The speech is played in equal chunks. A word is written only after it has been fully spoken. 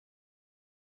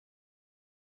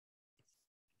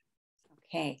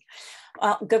Okay.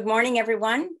 Well, good morning,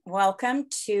 everyone. Welcome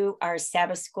to our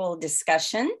Sabbath School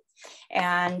discussion.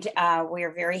 And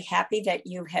we're very happy that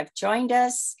you have joined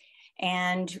us.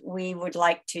 And we would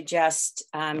like to just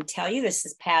tell you, this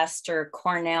is Pastor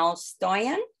Cornell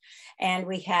Stoyan. And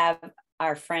we have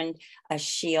our friend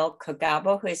Ashiel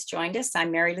Kagabo, who has joined us.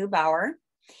 I'm Mary Lou Bauer.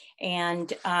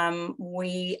 And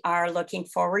we are looking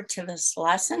forward to this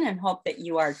lesson and hope that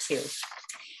you are too.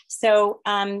 So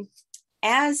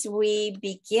as we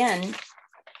begin,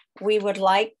 we would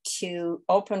like to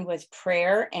open with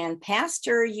prayer. And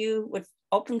Pastor, you would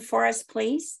open for us,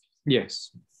 please?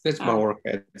 Yes, let's bow our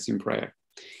heads in prayer.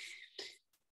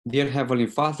 Dear Heavenly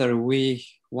Father, we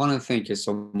want to thank you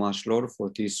so much, Lord, for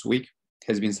this week. It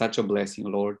has been such a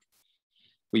blessing, Lord.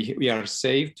 We are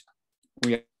saved.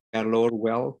 We are, Lord,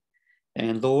 well.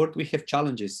 And Lord, we have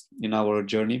challenges in our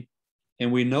journey.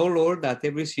 And we know, Lord, that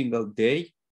every single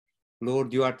day,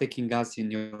 Lord, you are taking us in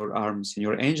your arms, and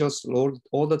your angels, Lord,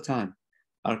 all the time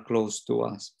are close to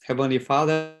us. Heavenly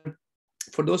Father,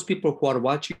 for those people who are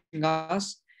watching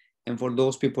us, and for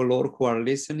those people, Lord, who are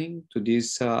listening to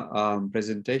this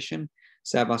presentation,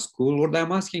 Sabbath School, Lord,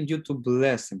 I'm asking you to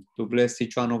bless them, to bless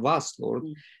each one of us, Lord.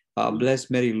 Bless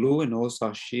Mary Lou and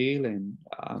also Ashiel and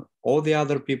all the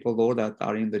other people, Lord, that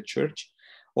are in the church,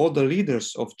 all the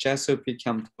leaders of Chesapeake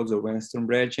and the Western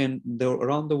Branch and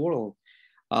around the world.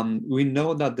 We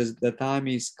know that the time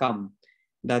is come,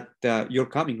 that your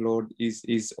coming, Lord,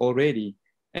 is already.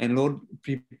 And Lord,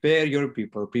 prepare your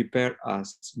people, prepare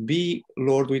us. Be,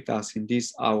 Lord, with us in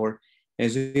this hour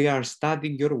as we are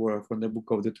studying your word from the book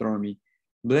of Deuteronomy.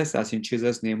 Bless us in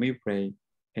Jesus' name we pray.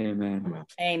 Amen.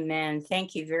 Amen.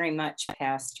 Thank you very much,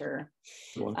 Pastor.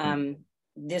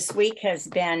 This week has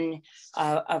been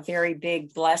a very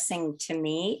big blessing to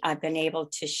me. I've been able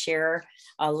to share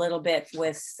a little bit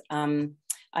with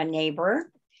a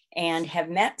neighbor and have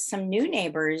met some new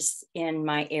neighbors in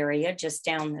my area just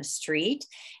down the street.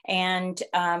 And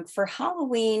for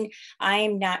Halloween,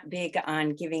 I'm not big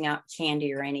on giving out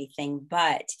candy or anything,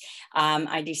 but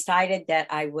I decided that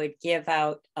I would give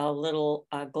out a little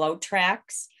glow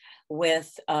tracts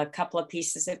with a couple of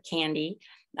pieces of candy.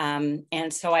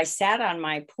 And so I sat on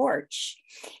my porch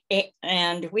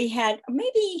and we had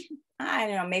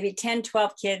maybe 10,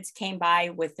 12 kids came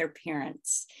by with their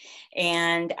parents.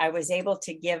 And I was able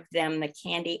to give them the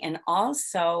candy and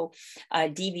also a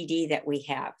DVD that we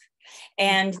have.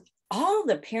 And all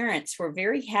the parents were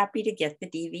very happy to get the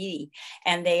DVD.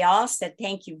 And they all said,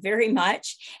 thank you very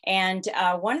much. And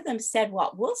one of them said,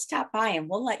 well, we'll stop by and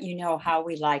we'll let you know how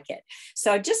we like it.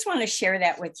 So I just want to share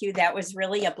that with you. That was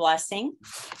really a blessing.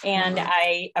 And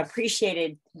I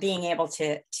appreciated being able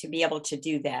to be able to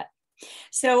do that.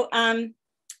 So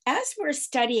as we're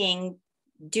studying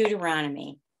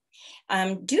Deuteronomy,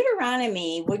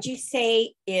 Deuteronomy, would you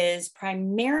say, is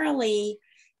primarily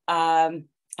a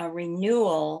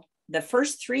renewal, the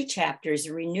first 3 chapters,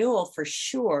 a renewal for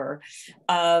sure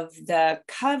of the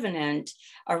covenant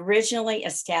originally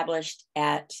established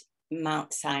at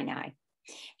Mount Sinai.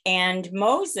 And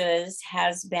Moses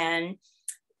has been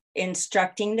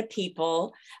instructing the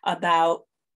people about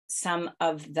some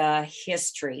of the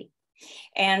history.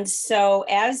 And so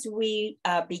as we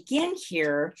begin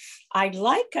here, I'd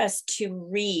like us to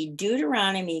read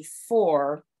Deuteronomy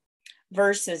 4,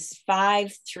 verses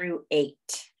 5 through 8.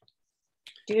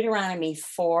 Deuteronomy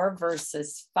 4,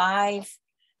 verses 5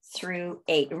 through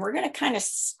 8. And we're going to kind of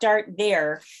start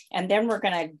there, and then we're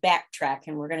going to backtrack,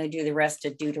 and we're going to do the rest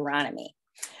of Deuteronomy.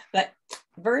 But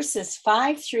verses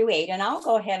 5 through 8, and I'll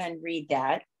go ahead and read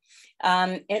that.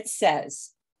 It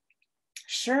says,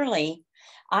 "Surely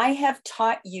I have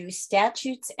taught you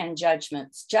statutes and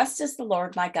judgments, just as the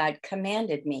Lord my God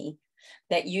commanded me,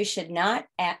 that you should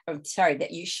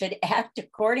that you should act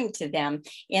according to them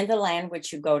in the land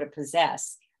which you go to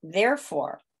possess.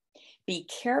 Therefore, be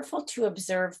careful to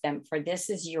observe them, for this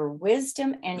is your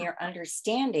wisdom and your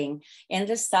understanding in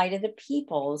the sight of the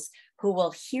peoples who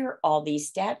will hear all these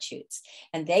statutes.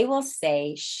 And they will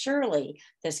say, surely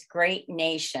this great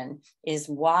nation is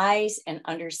wise and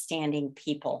understanding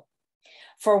people.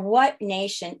 For what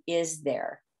nation is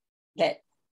there that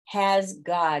has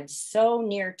God so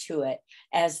near to it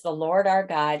as the Lord our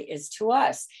God is to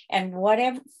us? And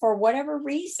for whatever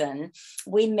reason,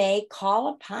 we may call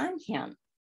upon him.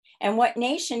 And what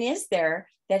nation is there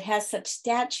that has such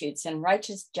statutes and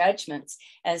righteous judgments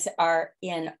as are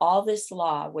in all this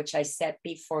law, which I set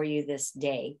before you this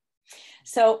day?"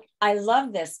 So I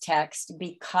love this text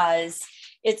because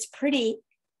it's pretty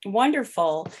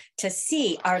wonderful to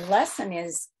see. Our lesson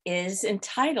is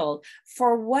entitled,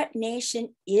 "For what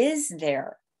nation is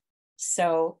there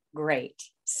so great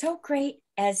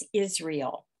as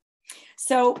Israel?"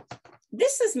 So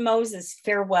this is Moses'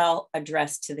 farewell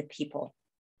address to the people.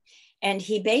 And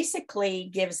he basically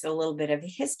gives a little bit of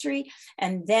history.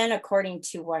 And then according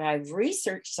to what I've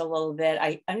researched a little bit,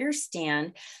 I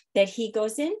understand that he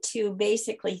goes into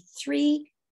basically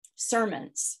 3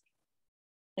 sermons.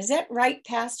 Is that right,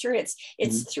 Pastor?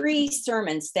 It's 3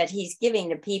 sermons that he's giving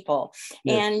to people.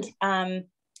 Yes. And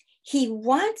he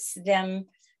wants them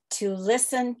to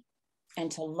listen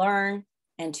and to learn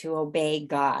and to obey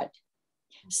God.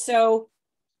 So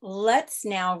let's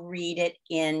now read it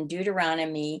in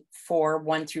Deuteronomy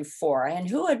 4:1-4. And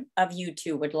who of you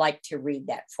two would like to read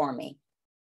that for me?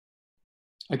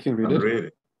 I can read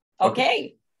it.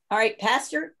 Okay. All right,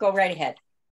 Pastor, go right ahead.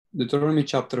 Deuteronomy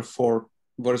chapter 4,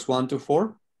 verse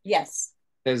 1-4. Yes.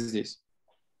 Says this.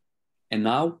 And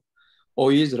now, O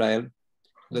Israel,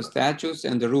 the statutes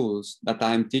and the rules that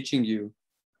I am teaching you,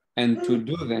 and to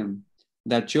do them,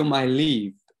 that you might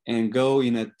live and go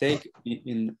in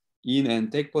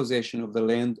and take possession of the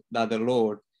land that the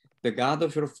Lord, the God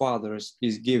of your fathers,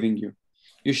 is giving you.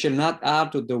 You shall not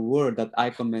add to the word that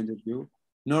I commanded you,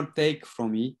 nor take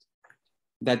from it,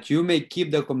 that you may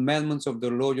keep the commandments of the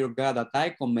Lord your God that I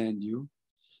command you.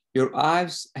 Your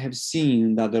eyes have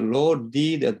seen that the Lord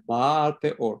did at Baal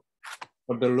Peor.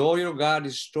 For the Lord your God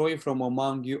destroyed from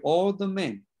among you all the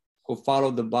men who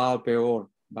followed the Baal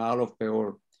of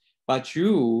Peor. But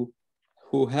you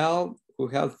who held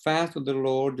fast to the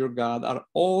Lord your God are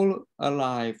all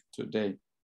alive today.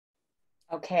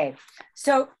 Okay,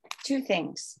 so 2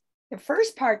 things. The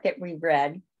first part that we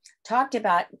read talked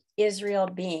about Israel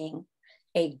being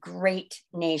a great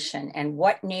nation, and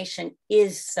what nation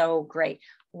is so great?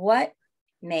 What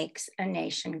makes a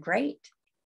nation great?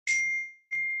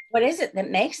 What is it that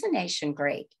makes a nation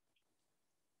great?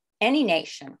 Any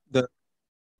nation.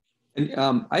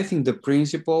 I think the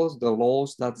principles, the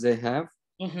laws that they have,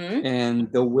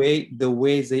 and the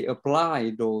way they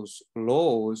apply those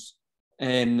laws,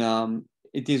 and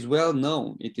it is well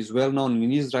known. It is well known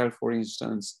in Israel, for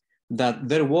instance, that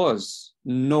there was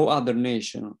no other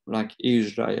nation like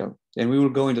Israel, and we will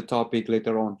go into the topic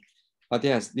later on. But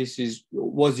yes, this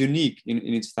was unique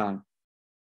in its time.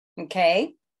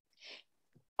 Okay.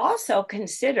 Also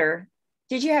consider.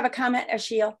 Did you have a comment,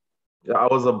 Ashiel? Yeah, I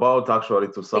was about actually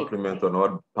to supplement on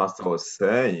what Pastor was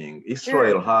saying.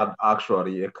 Israel had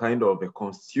actually a kind of a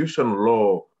constitutional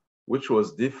law which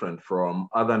was different from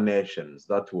other nations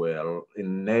that were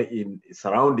in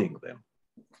surrounding them.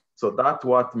 So that's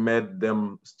what made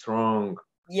them strong.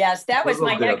 Yes, that was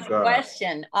my next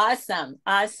question. Awesome.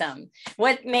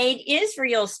 What made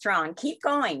Israel strong? Keep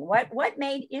going. What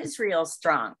made Israel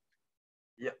strong?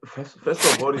 Yeah, first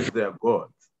of all is their God.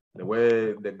 The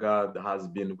way the God has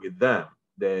been with them,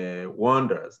 the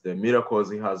wonders, the miracles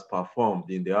he has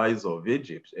performed in the eyes of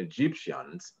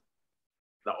Egyptians,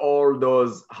 all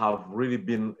those have really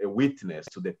been a witness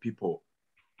to the people.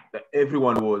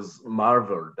 Everyone was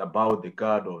marveled about the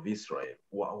God of Israel.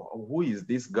 Who is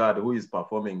this God who is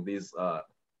performing these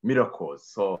miracles?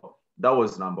 So that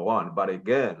was number one. But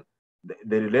again,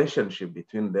 the relationship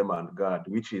between them and God,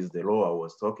 which is the law I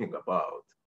was talking about.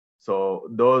 So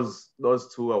those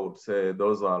 2, I would say,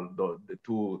 those are the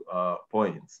 2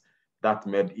 points that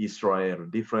made Israel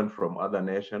different from other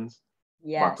nations.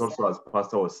 Yes. But also, as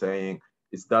Pastor was saying,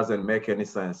 it doesn't make any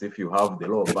sense if you have the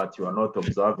law, but you are not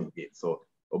observing it. So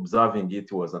observing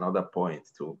it was another point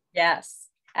too. Yes,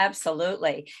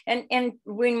 absolutely. And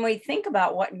when we think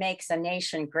about what makes a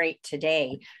nation great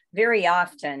today, very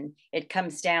often it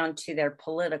comes down to their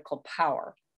political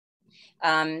power.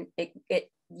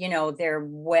 Their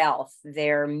wealth,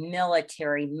 their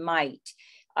military might,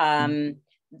 the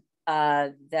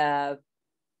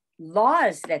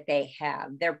laws that they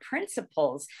have, their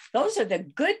principles, those are the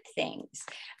good things.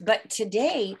 But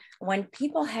today, when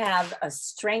people have a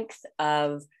strength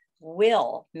of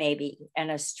will, maybe, and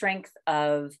a strength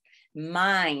of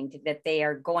mind that they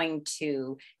are going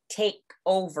to take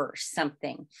over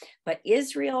something. But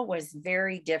Israel was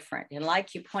very different. And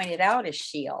like you pointed out,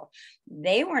 Ashiel,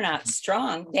 they were not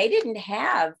strong. They didn't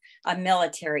have a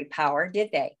military power,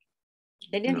 did they?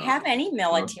 They didn't have any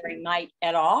military might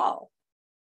at all.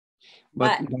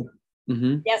 But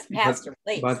yes, Pastor,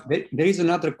 please. But there is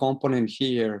another component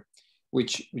here,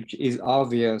 which is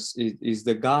obvious, is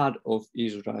the God of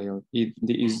Israel. It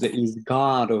is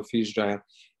God of Israel.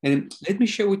 And let me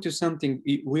share with you something.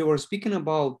 We were speaking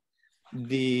about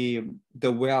the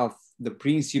wealth, the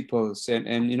principles,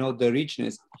 and the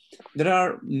richness. There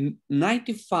are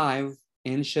 95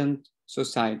 ancient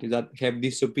societies that have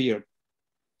disappeared.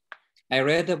 I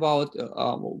read about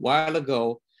a while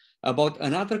ago about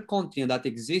another continent that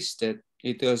existed.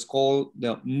 It was called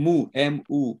the Mu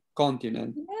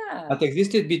continent. that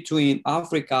existed between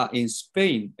Africa and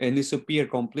Spain and disappeared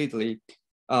completely.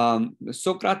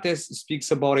 Socrates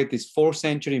speaks about it, it's 4th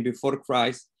century before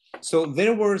Christ. So they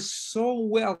were so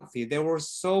wealthy, they were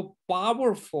so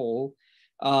powerful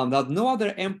that no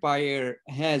other empire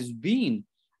has been.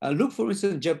 Look, for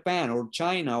instance, Japan or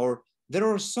China, or there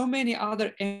are so many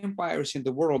other empires in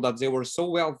the world that they were so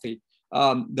wealthy.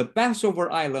 The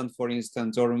Passover Island, for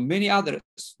instance, or many others,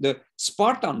 the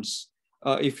Spartans,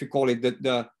 if you call it,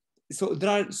 so there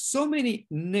are so many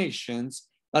nations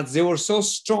that they were so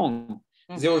strong,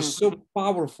 they were so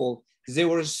powerful, they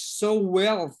were so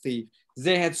wealthy,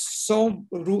 they had so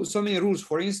many rules.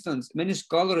 For instance, many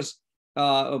scholars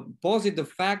posit the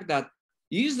fact that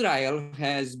Israel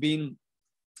has been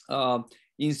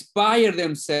inspired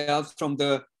themselves from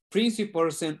the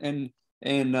principles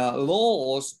and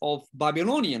laws of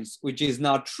Babylonians, which is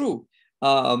not true,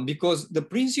 because the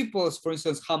principles, for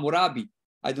instance, Hammurabi,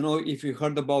 I don't know if you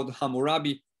heard about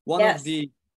Hammurabi, one of the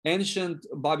ancient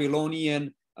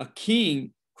Babylonian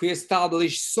king who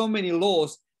established so many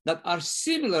laws that are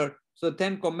similar to the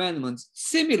 10 Commandments,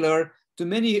 similar to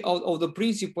many of the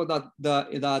principles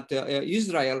that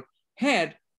Israel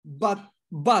had, but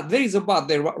there is a but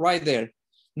there, right there.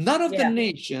 None of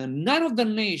the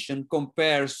nation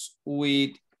compares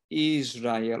with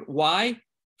Israel. Why?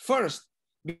 First,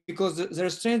 because their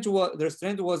strength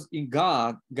was in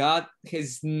God. God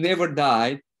has never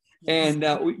died, and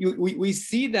we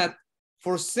see that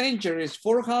for centuries,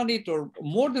 400 or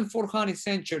more than 400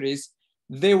 centuries,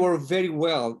 they were very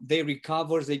well. They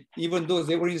recovered. Even though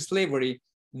they were in slavery,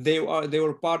 they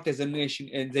were part as a nation,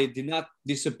 and they did not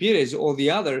disappear as all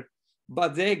the other.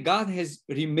 But God has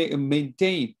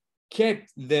maintained,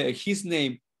 kept his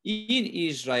name in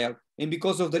Israel. And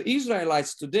because of the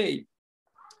Israelites today,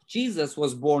 Jesus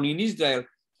was born in Israel.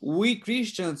 We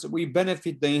Christians, we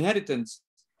benefit the inheritance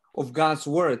of God's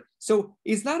word. So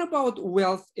it's not about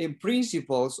wealth and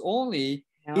principles only.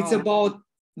 No. It's about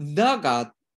that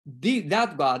God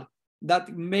that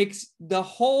makes the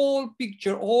whole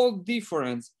picture, all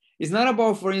difference. It's not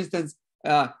about, for instance,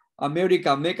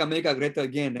 America, make America great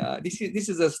again. This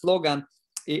is a slogan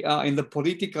in the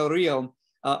political realm,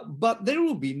 but there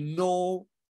will be no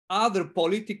other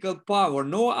political power,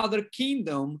 no other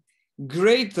kingdom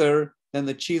greater than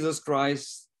the Jesus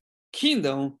Christ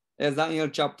kingdom, as Daniel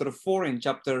chapter 4 and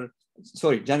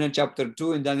Daniel chapter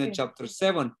 2 and Daniel chapter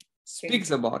 7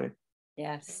 speaks about it.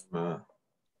 Yes.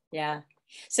 Yeah.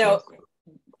 So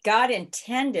God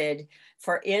intended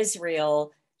for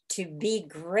Israel to be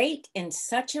great in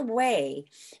such a way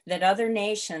that other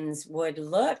nations would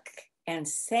look and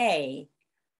say,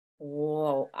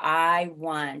 whoa, I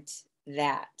want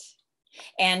that.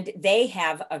 And they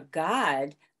have a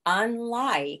God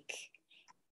unlike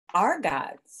our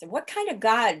gods. What kind of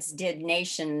gods did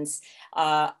nations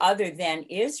other than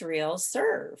Israel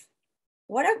serve?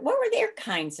 What were their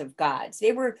kinds of gods?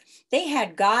 They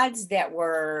had gods that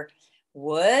were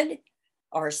wood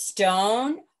or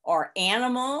stone or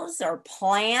animals or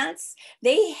plants.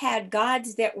 They had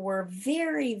gods that were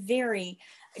very, very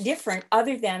different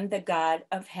other than the God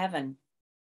of heaven.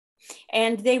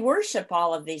 And they worship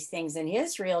all of these things, and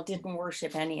Israel didn't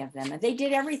worship any of them. And they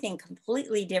did everything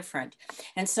completely different.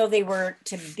 And so they were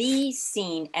to be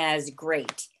seen as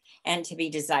great and to be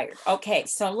desired. Okay,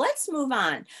 so let's move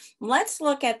on. Let's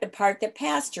look at the part that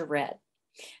Pastor read.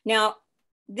 Now,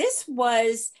 this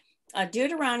was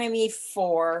Deuteronomy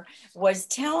 4 was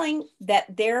telling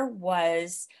that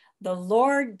the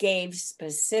Lord gave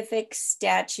specific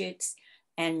statutes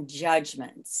and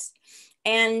judgments,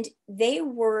 and they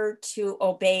were to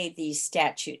obey these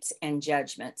statutes and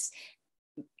judgments.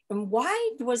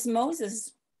 Why was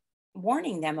Moses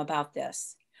warning them about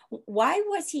this? Why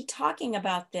was he talking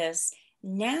about this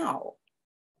now?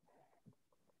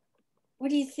 What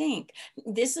do you think?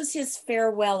 This is his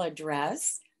farewell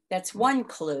address. That's one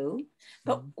clue.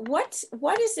 But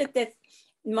what is it that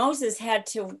Moses had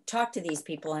to talk to these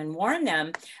people and warn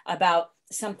them about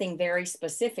something very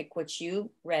specific, which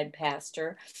you read,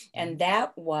 Pastor, and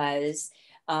that was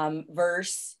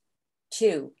verse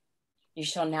 2. You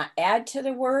shall not add to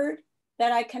the word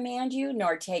that I command you,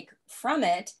 nor take from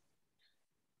it.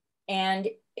 And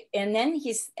then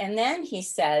he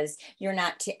says, you're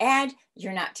not to add,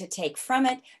 you're not to take from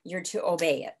it, you're to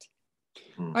obey it.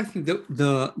 I think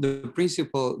the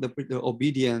principle, the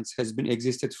obedience has been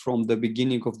existed from the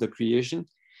beginning of the creation,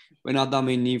 when Adam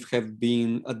and Eve have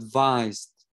been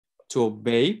advised to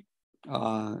obey,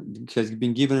 has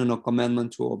been given a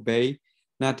commandment to obey,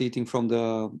 not eating from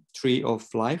the tree of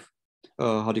life,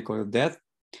 death.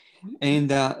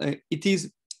 And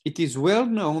it is well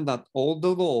known that all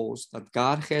the laws that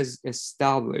God has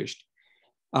established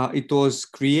it was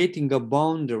creating a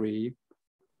boundary,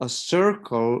 a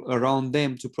circle around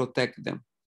them to protect them.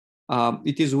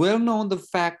 It is well known the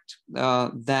fact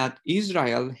that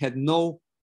Israel had no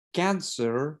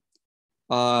cancer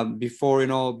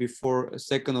before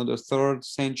second or the third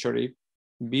century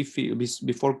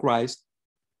before Christ.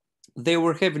 They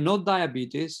were having no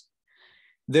diabetes.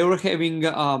 They were having,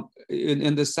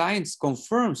 and the science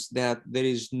confirms that there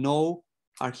is no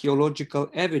archaeological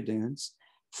evidence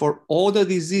for all the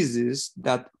diseases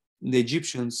that the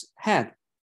Egyptians had.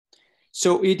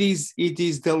 So it is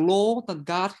the law that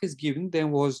God has given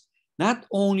them was not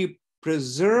only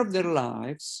preserve their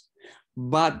lives,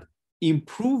 but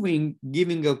improving,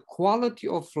 giving a quality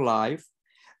of life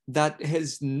that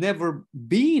has never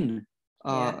been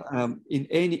in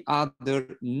any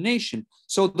other nation.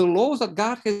 So the laws that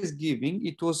God has given,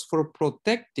 it was for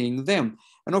protecting them.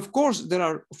 And of course, there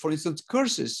are, for instance,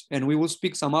 curses, and we will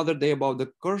speak some other day about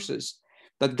the curses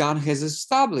that God has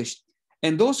established.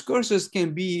 And those curses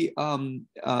can be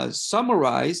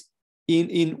summarized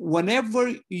in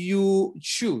whenever you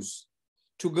choose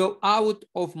to go out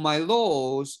of my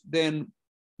laws, then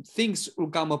things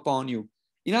will come upon you.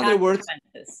 In other words,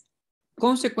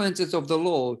 consequences of the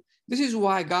law. This is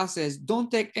why God says,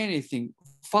 don't take anything,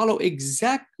 follow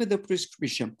exactly the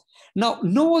prescription. Now,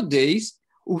 nowadays,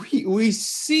 we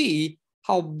see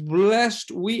how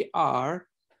blessed we are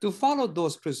to follow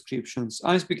those prescriptions.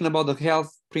 I'm speaking about the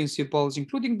health principles,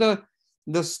 including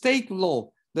the state law,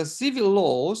 the civil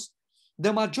laws.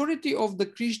 The majority of the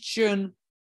Christian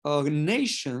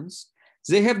nations,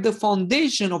 they have the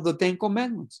foundation of the Ten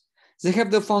Commandments. They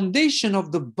have the foundation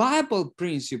of the Bible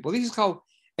principle. This is how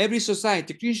every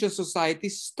society, Christian society,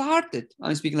 started.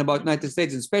 I'm speaking about United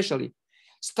States especially,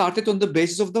 started on the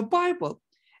basis of the Bible.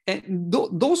 And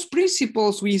those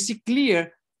principles we see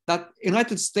clear that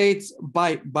United States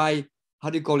by how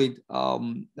do you call it?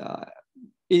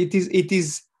 It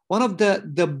is one of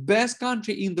the best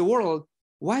country in the world.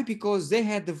 Why? Because they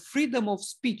had the freedom of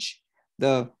speech.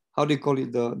 The how do you call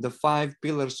it? The 5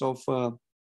 pillars of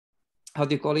how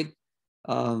do you call it?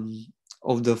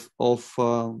 Of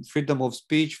freedom of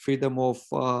speech, freedom of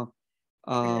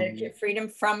freedom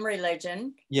from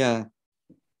religion. Yeah.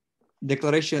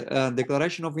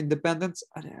 Declaration of Independence.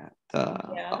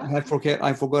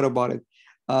 I forgot about it.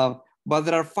 But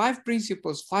there are 5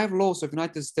 principles, 5 laws of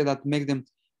United States that make them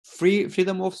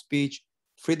freedom of speech,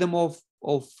 freedom of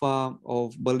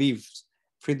beliefs,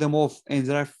 freedom of, and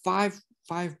there are five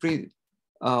in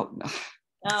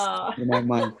my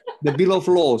mind. The Bill of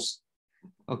Laws.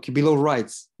 Okay, Bill of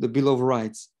Rights. The Bill of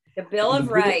Rights. The Bill of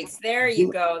Rights. There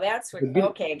you go. That's what.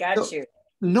 Okay, got you.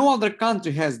 No other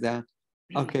country has that.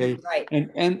 Okay, right.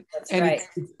 And right.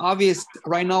 It's obvious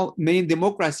right now. Many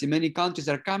democracy, many countries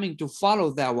are coming to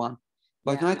follow that one.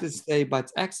 But United States, by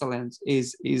its excellence,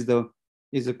 is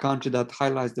a country that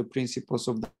highlights the principles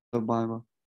of the Bible.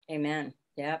 Amen.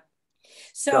 Yep.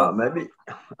 So maybe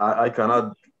I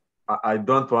cannot. I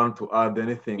don't want to add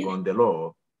anything on the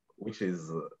law, which is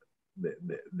the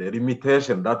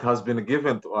limitation that has been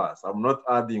given to us. I'm not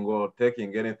adding or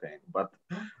taking anything, but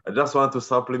I just want to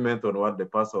supplement on what the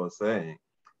pastor was saying.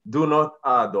 Do not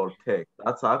add or take.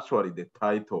 That's actually the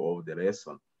title of the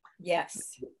lesson.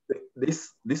 Yes.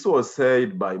 This was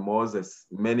said by Moses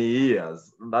many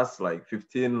years. That's like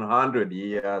 1,500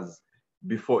 years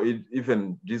before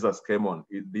even Jesus came on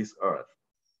this earth.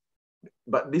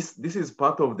 But this is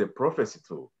part of the prophecy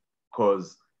too,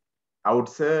 because I would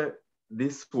say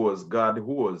this was God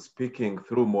who was speaking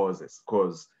through Moses,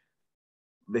 because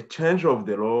the change of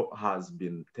the law has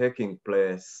been taking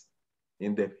place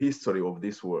in the history of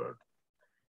this world.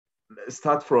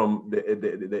 Start from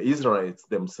the Israelites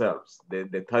themselves,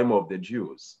 the time of the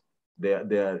Jews. They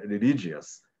are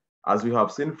religious. As we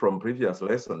have seen from previous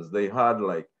lessons, they had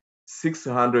like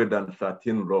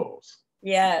 613 laws.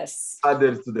 Yes.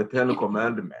 Added to the 10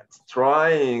 commandments,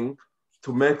 trying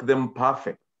to make them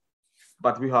perfect.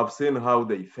 But we have seen how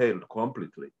they failed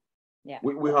completely. Yeah.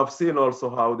 We have seen also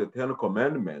how the 10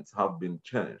 commandments have been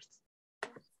changed.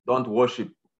 Don't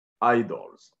worship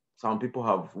idols. Some people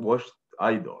have worshipped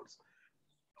idols.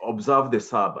 Observe the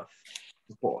Sabbath.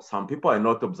 Some people are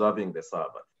not observing the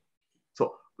Sabbath.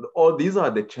 So all these are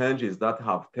the changes that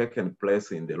have taken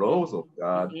place in the laws of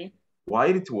God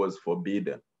while it was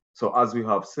forbidden. So as we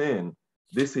have seen,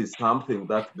 this is something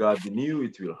that God knew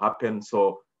it will happen.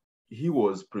 So he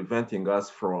was preventing us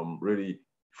from really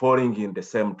falling in the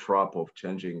same trap of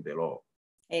changing the law.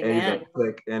 Amen. Either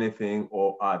take anything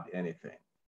or add anything.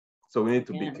 So we need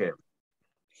to be careful.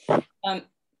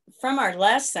 from our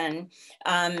lesson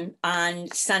on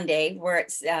Sunday, where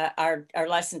it's our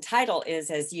lesson title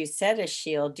is, as you said,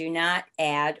 Achille, do not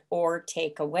add or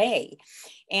take away.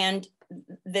 And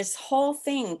this whole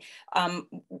thing,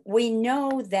 we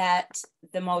know that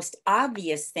the most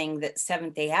obvious thing that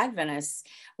Seventh-day Adventists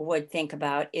would think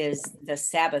about is the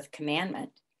Sabbath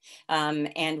commandment.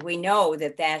 And we know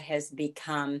that that has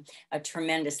become a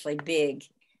tremendously big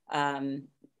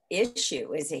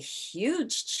issue, is a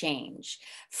huge change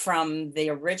from the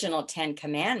original 10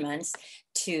 Commandments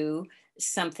to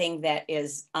something that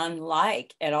is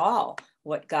unlike at all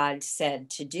what God said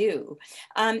to do.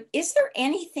 Is there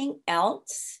anything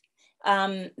else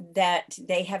that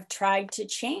they have tried to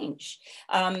change?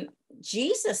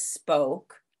 Jesus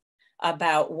spoke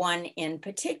about one in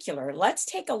particular. Let's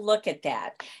take a look at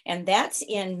that. And that's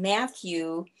in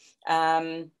Matthew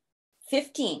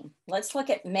 15. Let's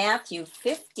look at Matthew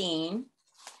 15.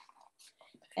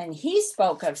 And he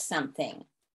spoke of something.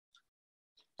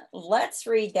 Let's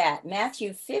read that.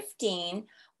 Matthew 15,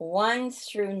 1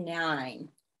 through 9.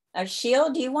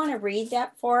 Achille, do you want to read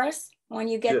that for us when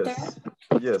you get there?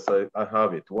 Yes, I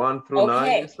have it. 1 through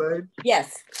 9, you said?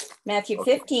 Yes. Matthew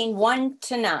 15, 1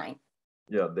 to 9.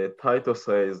 Yeah, the title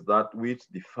says, that which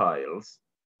defiles.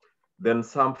 Then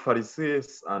some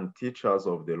Pharisees and teachers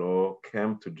of the law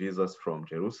came to Jesus from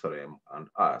Jerusalem and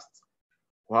asked,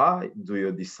 why do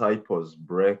your disciples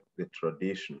break the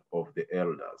tradition of the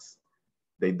elders?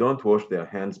 They don't wash their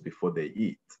hands before they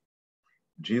eat.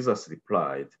 Jesus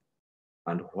replied,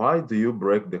 and why do you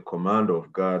break the command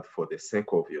of God for the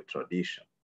sake of your tradition?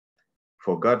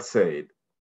 For God said,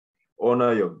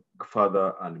 honor your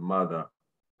father and mother,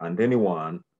 and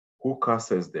anyone who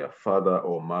curses their father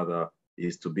or mother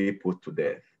is to be put to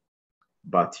death.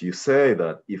 But you say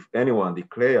that if anyone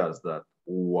declares that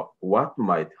what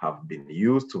might have been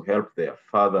used to help their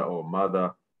father or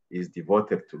mother is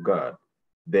devoted to God,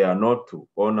 they are not to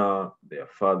honor their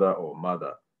father or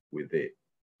mother with it.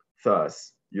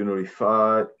 Thus, you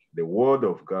nullify the word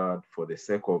of God for the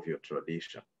sake of your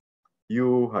tradition.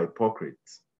 You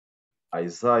hypocrites,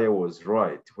 Isaiah was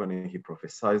right when he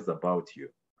prophesied about you.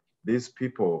 These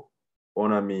people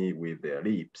honor me with their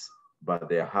lips, but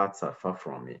their hearts are far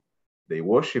from me. They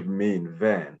worship me in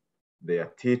vain.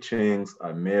 Their teachings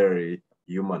are merely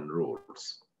human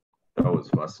rules. That was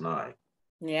verse 9.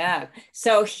 Yeah.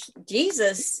 So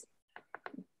Jesus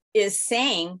is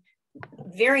saying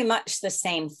very much the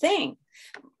same thing.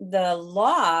 The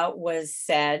law was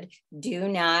said, do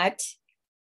not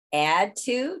add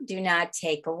to, do not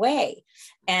take away.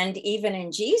 And even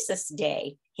in Jesus'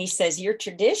 day, he says, your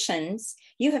traditions,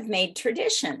 you have made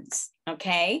traditions.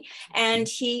 Okay. And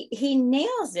he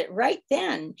nails it right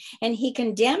then. And he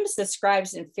condemns the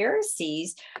scribes and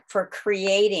Pharisees for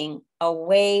creating a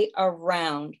way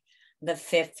around the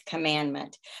fifth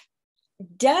commandment.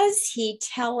 Does he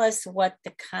tell us what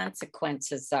the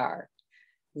consequences are?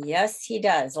 Yes, he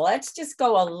does. Let's just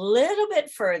go a little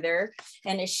bit further.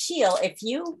 And Achille, if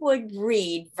you would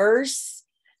read verse,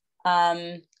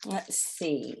 let's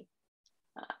see.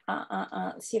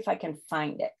 Let's see if I can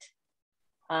find it.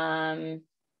 I'm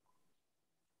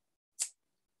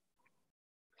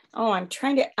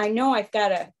trying to, I know I've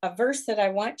got a verse that I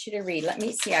want you to read. Let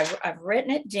me see. I've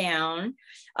written it down.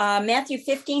 Matthew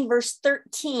 15, verse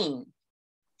 13.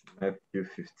 Matthew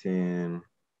 15.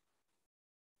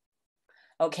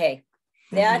 Okay,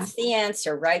 that's the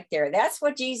answer right there. That's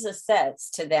what Jesus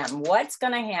says to them. What's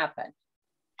going to happen?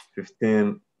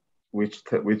 15, which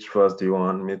verse do you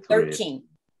want me to 13. read?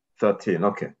 13,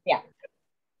 okay. Yeah.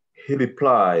 He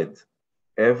replied,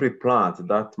 every plant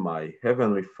that my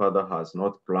heavenly Father has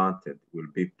not planted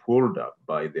will be pulled up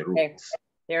by the roots.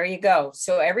 There you go.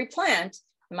 So every plant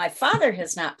my Father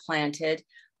has not planted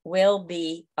will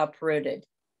be uprooted.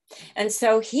 And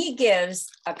so he gives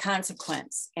a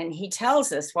consequence and he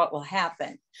tells us what will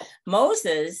happen.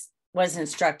 Moses was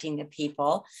instructing the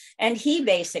people and he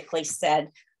basically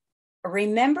said,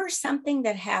 remember something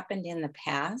that happened in the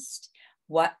past?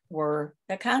 What were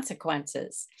the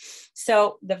consequences?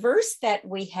 So the verse that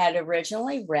we had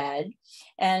originally read,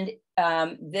 and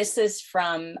this is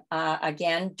from,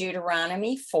 again,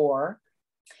 Deuteronomy 4.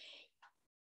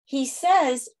 He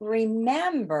says,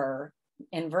 remember,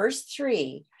 in verse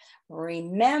 3,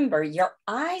 remember, your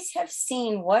eyes have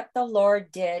seen what the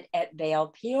Lord did at Baal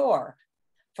Peor.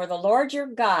 For the Lord your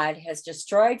God has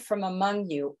destroyed from among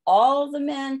you all the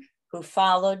men who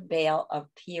followed Baal of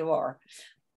Peor.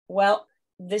 Well,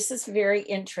 this is a very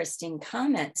interesting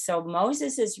comment. So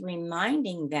Moses is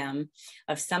reminding them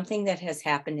of something that has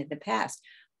happened in the past.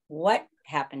 What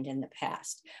happened in the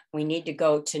past? We need to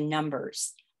go to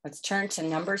Numbers. Let's turn to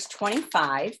Numbers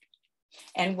 25.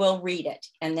 and we'll read it,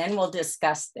 and then we'll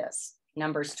discuss this.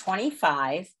 Numbers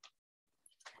 25,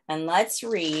 and let's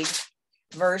read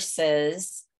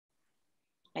verses,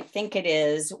 I think it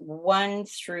is 1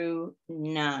 through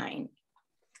 9.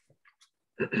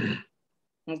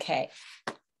 Okay.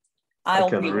 I'll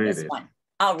read this one.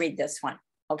 I'll read this one.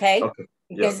 Okay. Okay.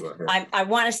 Because I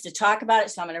want us to talk about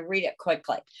it, so I'm going to read it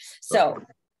quickly. So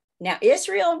now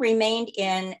Israel remained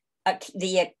in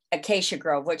the acacia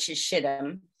grove, which is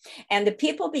Shittim, and the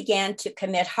people began to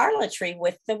commit harlotry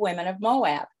with the women of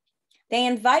Moab. They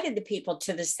invited the people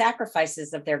to the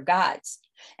sacrifices of their gods,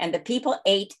 and the people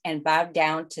ate and bowed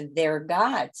down to their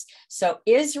gods. So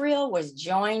Israel was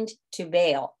joined to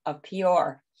Baal of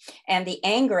Peor, and the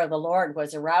anger of the Lord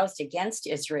was aroused against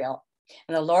Israel.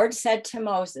 And the Lord said to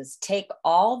Moses, take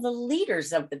all the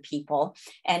leaders of the people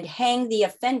and hang the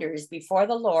offenders before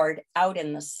the Lord out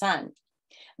in the sun,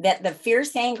 that the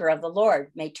fierce anger of the Lord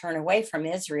may turn away from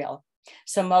Israel.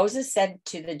 So Moses said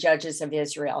to the judges of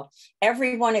Israel,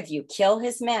 every one of you kill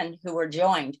his men who were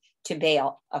joined to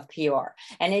Baal of Peor.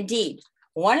 And indeed,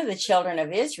 one of the children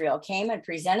of Israel came and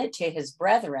presented to his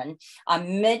brethren a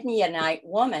Midianite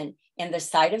woman in the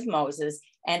sight of Moses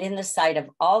and in the sight of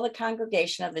all the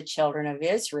congregation of the children of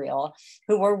Israel,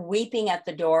 who were weeping at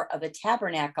the door of the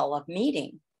tabernacle of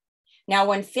meeting. Now,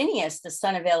 when Phinehas, the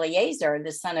son of Eleazar,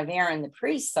 the son of Aaron, the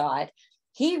priest, saw it,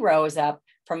 he rose up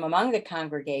from among the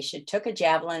congregation, took a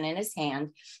javelin in his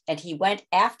hand, and he went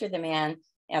after the man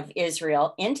of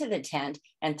Israel into the tent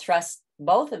and thrust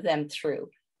both of them through,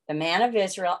 the man of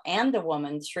Israel and the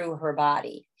woman through her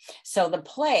body. So the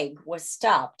plague was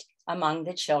stopped among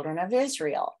the children of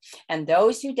Israel, and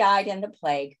those who died in the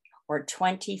plague were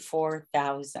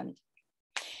 24,000.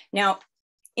 Now,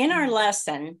 in our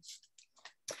lesson,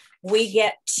 we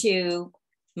get to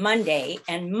Monday,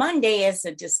 and Monday is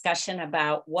a discussion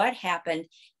about what happened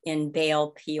in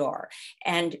Baal Peor.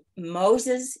 And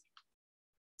Moses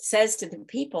says to the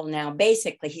people now,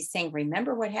 basically, he's saying,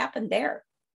 remember what happened there.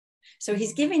 So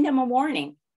he's giving them a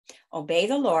warning. Obey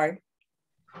the Lord.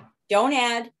 Don't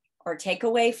add or take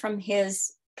away from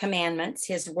his commandments,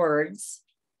 his words,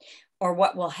 or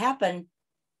what will happen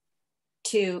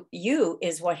to you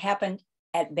is what happened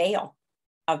at Baal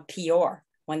of Peor,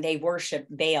 when they worship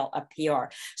Baal of Peor.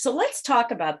 So let's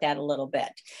talk about that a little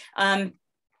bit.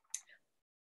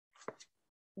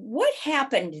 What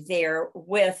happened there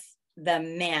with the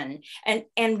men,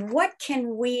 and what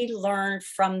can we learn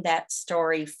from that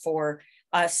story for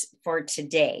us for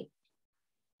today?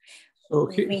 So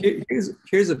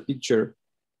here's a picture.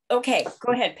 Okay,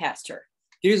 go ahead, Pastor.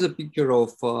 Here's a picture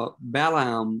of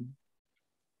Balaam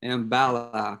and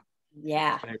Balak.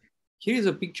 Yeah. Here's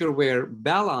a picture where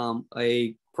Balaam,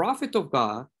 a prophet of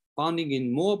God, founding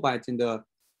in Moabite, in the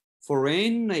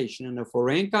foreign nation, in a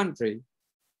foreign country,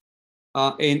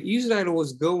 and Israel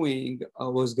was going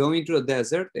to the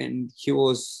desert, and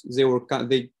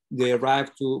they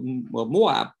arrived to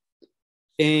Moab,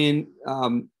 and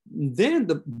then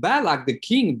the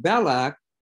king Balak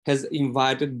has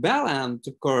invited Balaam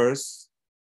to curse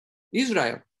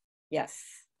Israel. Yes.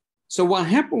 So what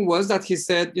happened was that he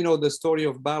said, the story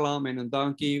of Balaam and a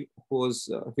donkey who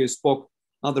spoke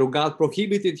other God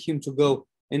prohibited him to go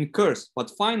and curse.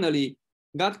 But finally,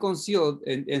 God concealed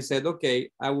and said, okay,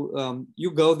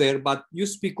 you go there, but you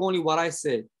speak only what I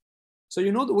say. So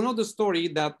we know the story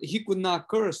that he could not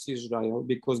curse Israel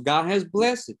because God has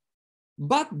blessed it.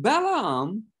 But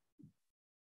Balaam,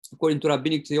 according to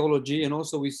rabbinic theology, and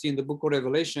also we see in the book of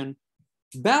Revelation,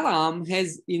 Balaam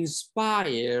has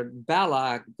inspired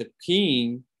Balak, the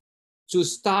king, to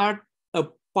start a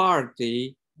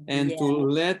party and to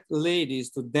let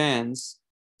ladies to dance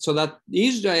so that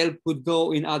Israel could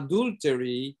go in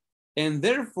adultery, and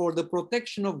therefore the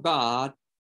protection of God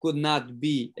could not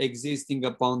be existing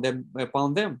upon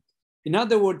them. In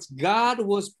other words, God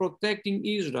was protecting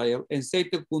Israel, and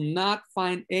Satan could not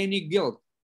find any guilt,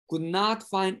 could not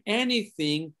find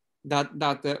anything that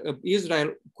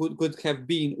Israel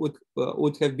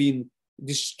would have been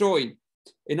destroyed.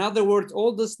 In other words,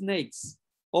 all the snakes,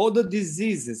 all the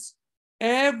diseases,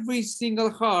 every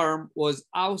single harm was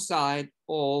outside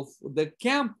of the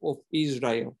camp of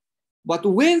Israel. But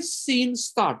when sin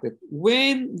started,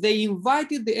 when they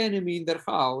invited the enemy in their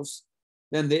house,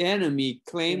 then the enemy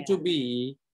claimed to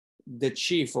be the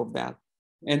chief of that.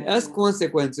 And as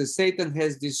consequences, Satan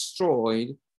has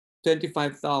destroyed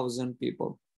 25,000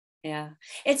 people. Yeah,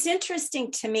 it's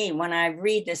interesting to me when I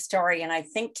read this story and I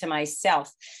think to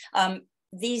myself,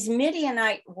 these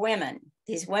Midianite women,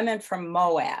 these women from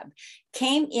Moab,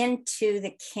 came into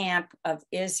the camp of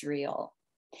Israel,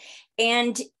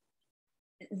 and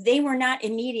they were not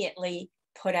immediately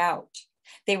put out.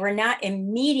 They were not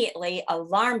immediately,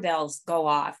 alarm bells go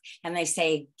off and they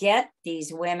say, get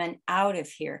these women out of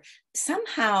here.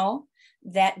 Somehow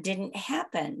that didn't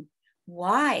happen.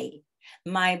 Why?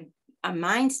 My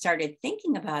mind started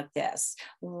thinking about this.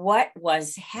 What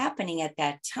was happening at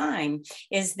that time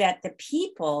is that the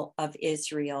people of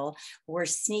Israel were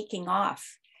sneaking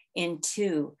off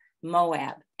into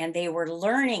Moab, and they were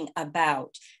learning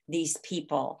about these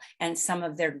people and some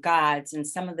of their gods and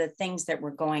some of the things that were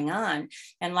going on.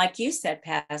 And like you said,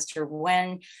 Pastor,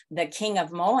 when the king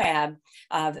of Moab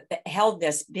held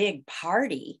this big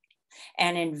party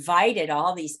and invited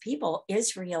all these people,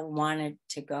 Israel wanted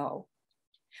to go.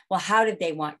 Well, how did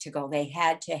they want to go? They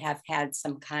had to have had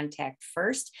some contact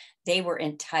first. They were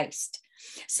enticed.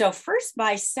 So first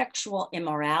by sexual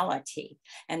immorality,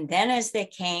 and then as they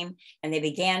came and they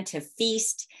began to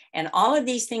feast and all of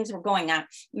these things were going on,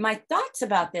 my thoughts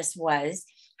about this was,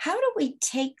 how do we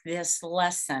take this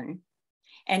lesson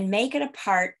and make it a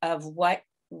part of what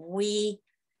we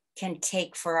can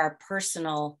take for our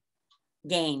personal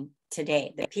gain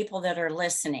today, the people that are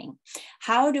listening?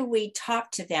 How do we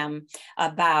talk to them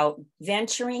about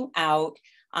venturing out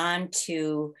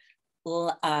onto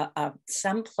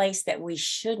some place that we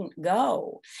shouldn't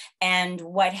go, and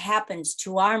what happens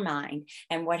to our mind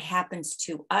and what happens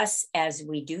to us as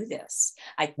we do this?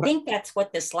 I think that's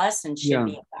what this lesson should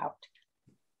be about.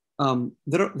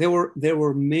 There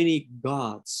were many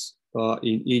gods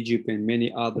in Egypt and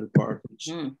many other parts.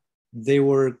 They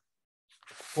were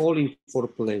calling for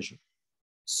pleasure.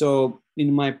 So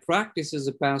in my practice as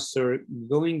a pastor,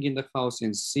 going in the house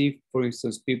and see, for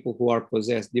instance, people who are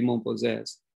possessed, demon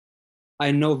possessed, I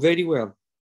know very well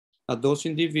that those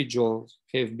individuals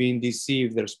have been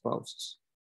deceived their spouses.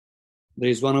 There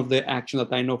is one of the actions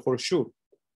that I know for sure.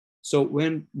 So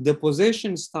when the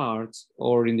possession starts,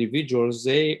 or individuals,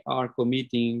 they are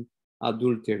committing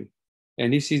adultery.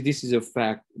 And this is a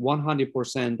fact.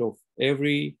 100% of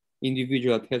every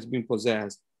individual that has been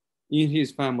possessed in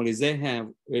his family, they have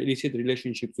illicit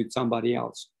relationships with somebody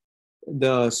else.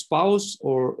 The spouse,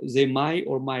 or they might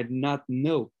or might not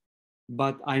know,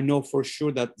 but I know for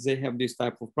sure that they have this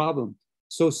type of problem.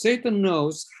 So Satan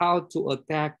knows how to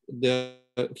attack the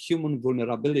human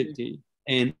vulnerability,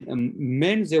 and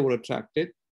men, they were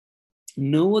attracted.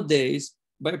 Nowadays,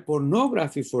 by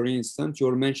pornography, for instance,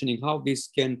 you're mentioning how this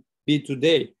can be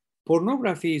today.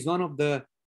 Pornography is one of the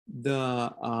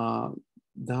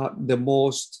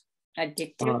most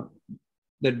addictive,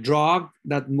 the drug,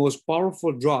 that most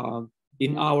powerful drug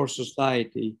in our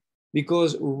society.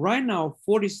 Because right now,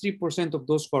 43% of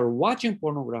those who are watching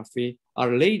pornography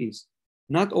are ladies,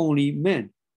 not only men.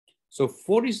 So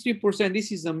 43%,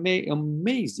 this is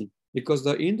amazing, because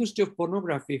the industry of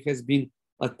pornography has been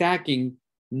attacking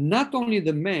not only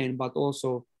the men, but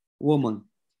also women.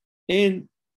 And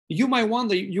you might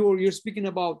wonder, you're speaking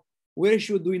about where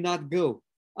should we not go?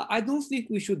 I don't think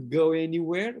we should go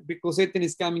anywhere, because Satan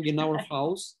is coming in our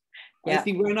house. I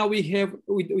think right now we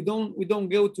don't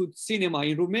go to cinema.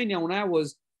 In Romania, when I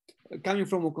was coming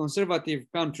from a conservative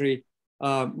country,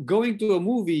 going to a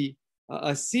movie,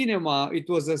 a cinema, it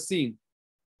was a sin.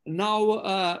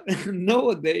 Now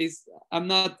nowadays, I'm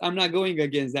not going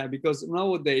against that, because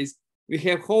nowadays we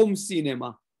have home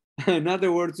cinema. In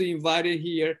other words, we invited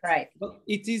here. Right. But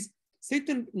it is,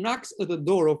 Satan knocks at the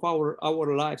door of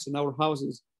our lives and our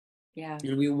houses. Yeah.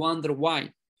 And we wonder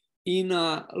why. In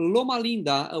Loma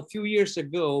Linda, a few years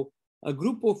ago, a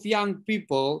group of young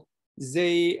people,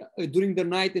 they, during the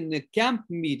night in a camp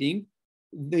meeting,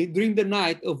 during the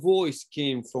night, a voice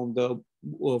came from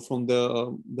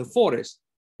the forest.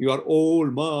 You are all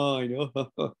mine.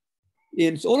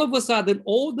 And so all of a sudden,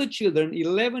 all the children,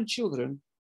 11 children,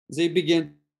 they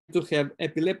began to have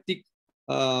epileptic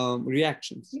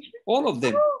reactions, all of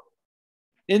them.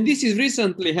 And this is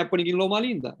recently happening in Loma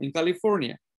Linda, in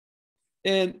California.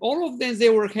 And all of them, they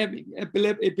were having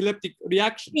epileptic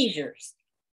reactions.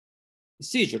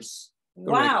 Seizures.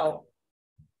 Wow. Correct.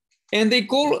 And they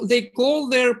call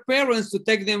their parents to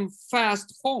take them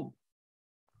fast home.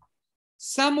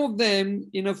 Some of them,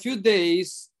 in a few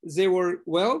days, they were,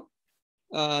 well,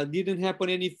 didn't happen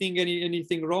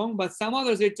anything wrong, but some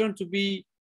others, they turned to be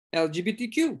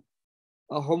LGBTQ,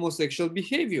 homosexual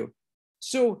behavior.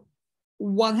 So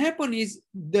what happened is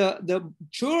the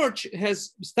church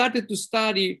has started to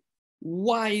study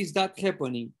why is that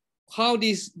happening, how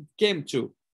this came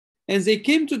to. And they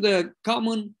came to the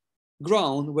common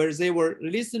ground where they were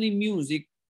listening music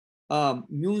from,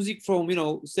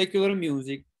 secular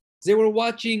music. They were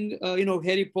watching,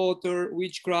 Harry Potter,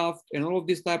 witchcraft, and all of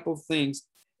these type of things.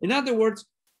 In other words,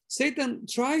 Satan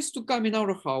tries to come in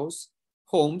our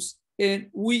homes, and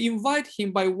we invite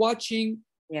him by watching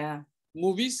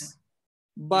movies,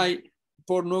 by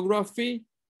pornography,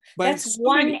 by That's so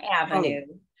one many. avenue.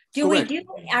 Correct.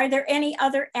 Are there any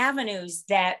other avenues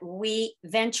that we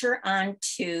venture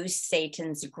onto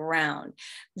Satan's ground?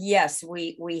 Yes,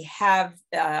 we have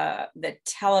the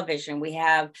television, we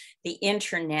have the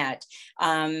internet,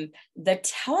 the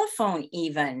telephone,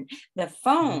 even the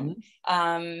phone,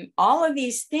 all of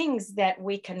these things that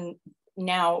we can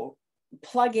now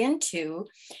plug into,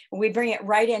 we bring it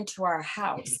right into our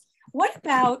house. What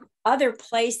about other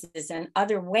places and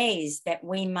other ways that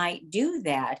we might do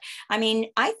that? I mean,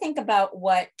 I think about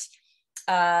what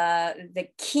the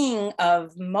king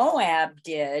of Moab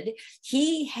did.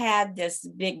 He had this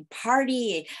big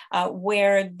party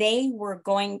where they were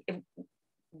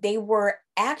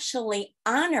actually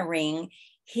honoring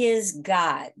his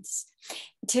gods.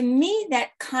 To me, that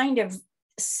kind of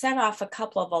set off a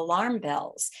couple of alarm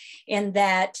bells, in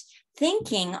that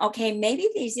thinking, okay, maybe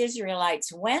these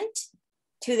Israelites went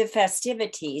to the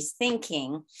festivities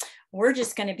thinking, we're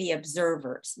just going to be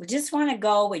observers. We just want to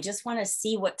go. We just want to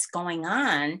see what's going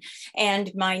on. And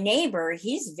my neighbor,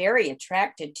 he's very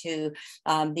attracted to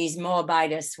these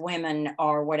Moabitess women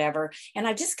or whatever. And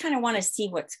I just kind of want to see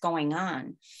what's going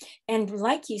on. And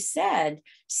like you said,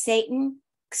 Satan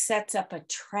sets up a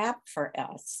trap for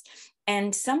us.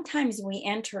 And sometimes we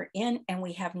enter in and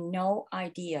we have no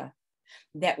idea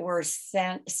that we're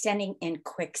standing in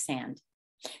quicksand,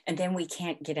 and then we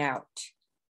can't get out.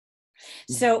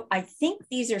 So I think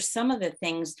these are some of the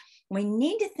things we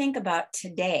need to think about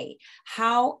today.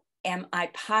 How am I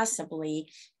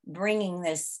possibly bringing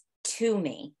this to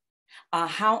me?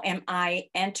 How am I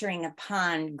entering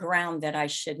upon ground that I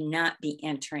should not be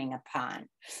entering upon?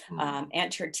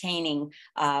 Entertaining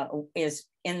is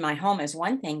in my home is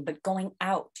one thing, but going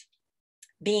out,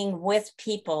 being with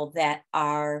people that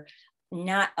are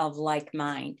not of like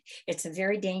mind, it's a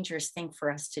very dangerous thing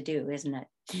for us to do, isn't it?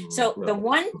 So the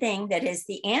one thing that is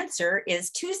the answer is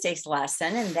Tuesday's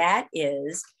lesson, and that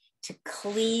is to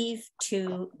cleave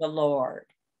to the Lord.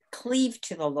 Cleave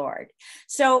to the Lord.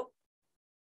 So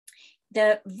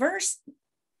the verse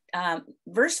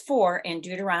 4 in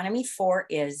Deuteronomy 4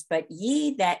 is, but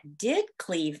ye that did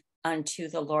cleave unto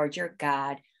the Lord your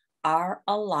God are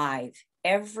alive,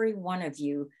 every one of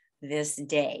you this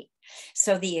day.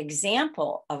 So the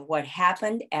example of what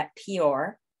happened at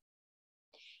Peor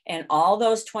and all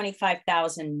those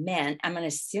 25,000 men, I'm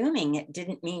assuming it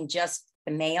didn't mean just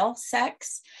the male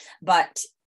sex, but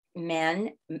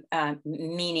men,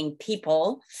 meaning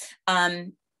people.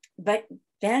 But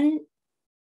then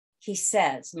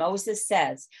Moses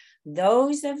says,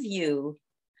 those of you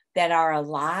that are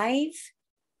alive,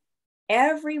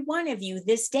 every one of you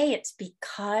this day, it's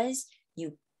because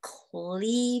you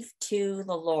cleave to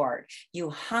the Lord.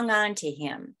 You hung on to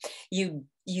him. You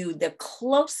the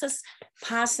closest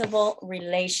possible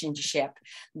relationship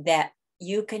that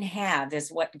you can have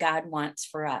is what God wants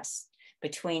for us,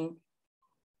 between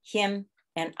him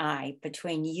and I,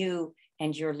 between you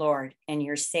and your Lord and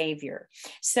your Savior.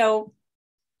 So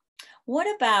what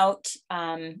about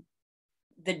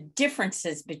the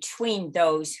differences between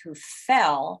those who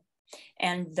fell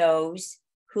and those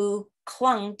who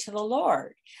clung to the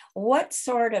Lord? What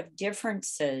sort of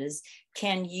differences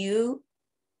can you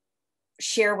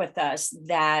share with us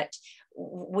that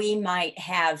we might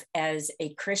have as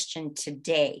a Christian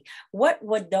today? What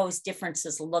would those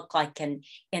differences look like in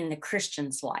the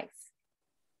Christian's life?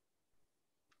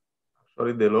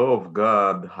 Actually, the law of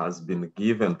God has been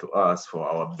given to us for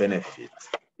our benefit.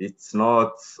 It's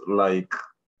not like,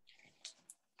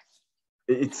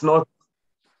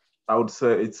 I would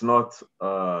say it's not,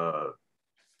 how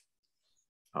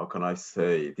can I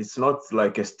say it? It's not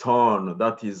like a stone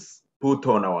that is put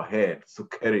on our head to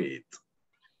carry it.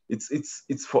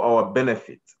 It's for our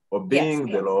benefit. Obeying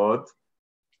the Lord,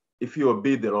 if you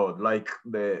obey the Lord, like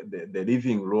the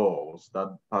living laws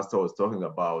that Pastor was talking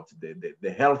about,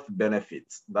 the health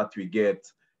benefits that we get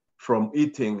from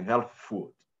eating health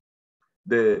food,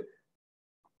 the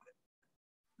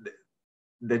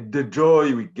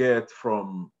joy we get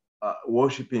from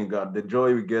worshiping God, the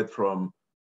joy we get from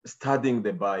studying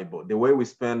the Bible, the way we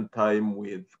spend time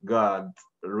with God,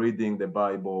 reading the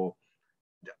Bible,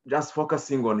 just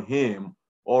focusing on him,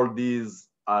 all these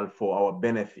are for our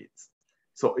benefits.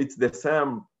 So it's the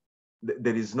same.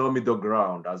 There is no middle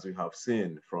ground, as we have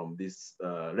seen from this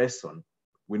lesson.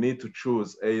 We need to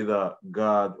choose either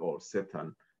God or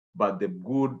Satan. But the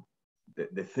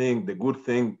good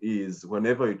thing is,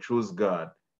 whenever you choose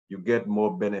God, you get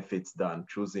more benefits than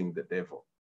choosing the devil.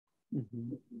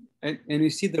 Mm-hmm. And you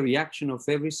see the reaction of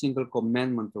every single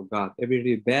commandment of God, every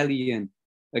rebellion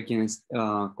against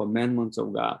commandments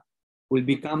of God. will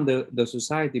become the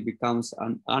society becomes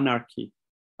an anarchy,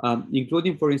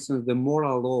 including, for instance, the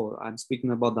moral law. I'm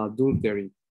speaking about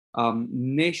adultery.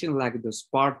 Nations like the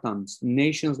Spartans,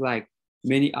 nations like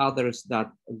many others, that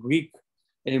Greek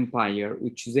Empire,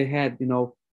 which they had, they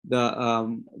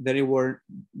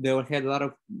had a lot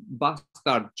of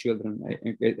bastard children,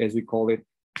 as we call it,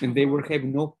 and they were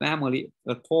having no family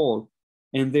at all,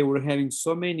 and they were having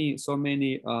so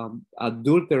many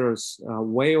adulterous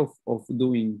way of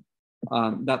doing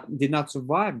that did not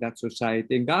survive that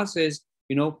society. And God says,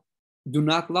 do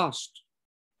not lust,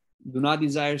 do not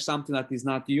desire something that is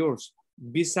not yours.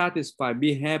 Be satisfied,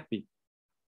 be happy,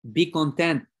 be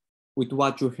content with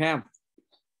what you have.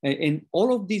 And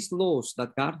all of these laws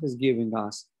that God has given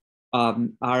us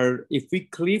are, if we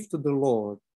cleave to the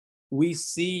Lord, we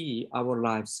see our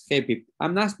lives happy.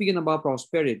 I'm not speaking about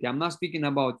prosperity. I'm not speaking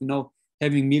about,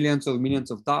 having millions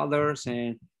of dollars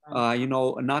and,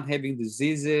 not having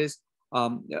diseases.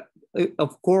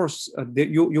 Of course,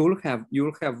 you'll have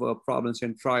problems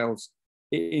and trials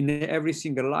in every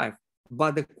single life.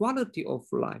 But the quality of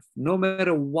life, no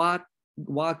matter what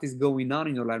is going on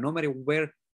in your life, no matter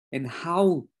where and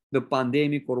how the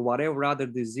pandemic or whatever other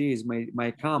disease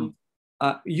may come,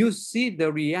 you see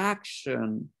the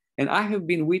reaction. And I have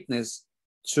been witness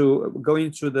to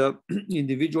going to the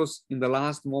individuals in the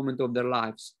last moment of their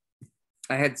lives.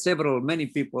 I had many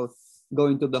people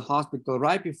going to the hospital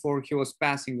right before he was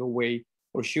passing away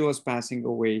or she was passing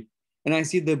away. And I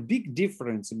see the big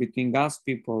difference between God's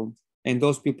people and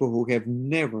those people who have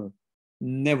never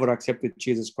accepted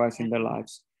Jesus Christ in their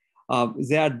lives.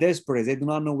 They are desperate. They do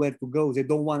not know where to go. They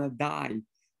don't want to die.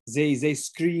 They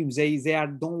scream. They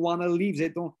don't want to leave. They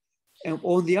don't. And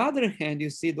on the other hand, you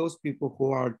see those people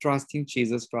who are trusting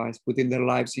Jesus Christ, putting their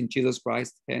lives in Jesus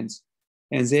Christ's hands,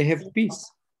 and they have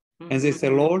peace. And they say,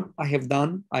 Lord, I have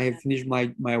finished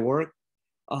my work.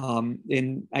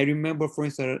 And I remember, for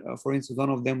instance, one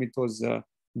of them, it was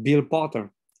Bill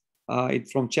Potter.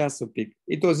 It's from Chesapeake.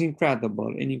 It was an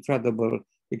incredible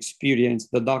experience.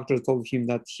 The doctor told him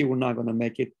that he was not going to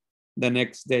make it the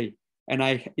next day. And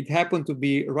it happened to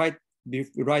be right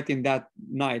in that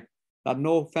night that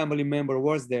no family member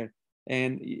was there.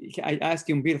 And I asked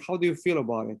him, Bill, how do you feel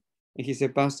about it? And he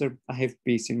said, Pastor, I have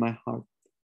peace in my heart.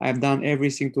 I have done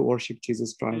everything to worship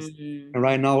Jesus Christ. And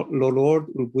right now, the Lord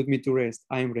will put me to rest.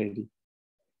 I am ready.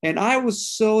 And I was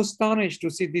so astonished to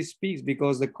see this peace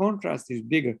because the contrast is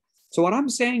bigger. So what I'm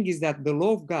saying is that the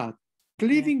law of God,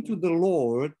 cleaving to the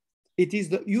Lord, it is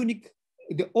the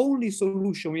only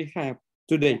solution we have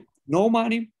today. No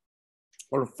money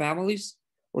or families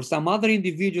or some other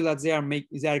individual that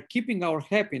they are keeping our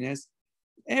happiness.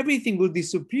 Everything will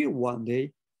disappear one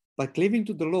day, but cleaving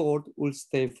to the Lord will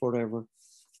stay forever.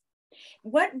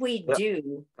 What we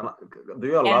do. Do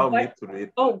you allow me to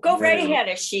read? Oh, go right ahead,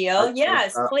 Ashiel.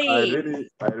 Yes, please.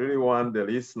 I really want the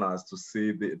listeners to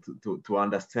see to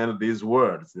understand these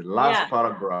words. The last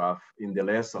paragraph in the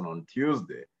lesson on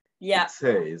Tuesday. It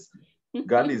says,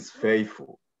 God is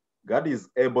faithful. God is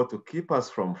able to keep us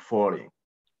from falling,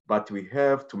 but we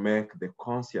have to make the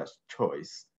conscious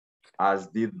choice, as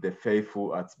did the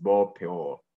faithful at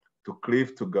Bauer, to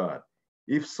cleave to God.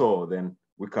 If so, then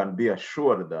we can be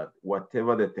assured that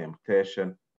whatever the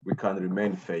temptation, we can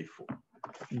remain faithful.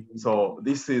 So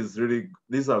these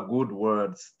are good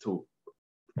words too.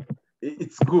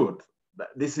 It's good.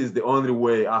 This is the only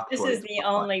way, actually. This is the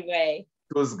only way.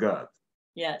 Choose God.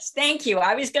 Yes, thank you.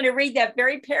 I was going to read that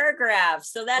very paragraph.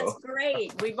 So that's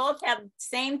great. We both have the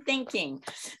same thinking.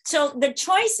 So the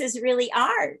choice is really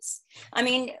ours. I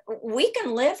mean, we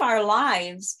can live our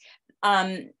lives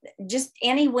just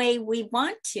any way we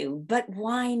want to, but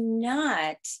why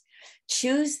not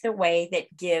choose the way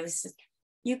that gives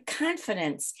you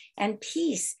confidence and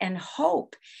peace and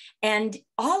hope? And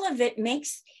all of it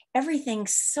makes everything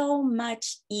so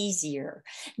much easier.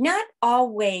 Not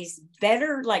always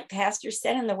better, like Pastor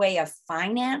said, in the way of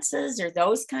finances or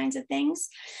those kinds of things,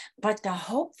 but the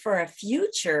hope for a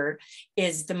future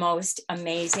is the most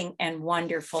amazing and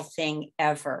wonderful thing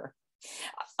ever.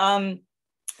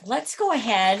 Let's go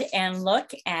ahead and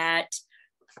look at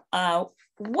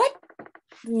what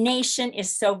nation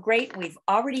is so great. We've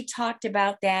already talked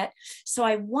about that. So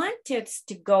I want us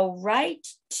to go right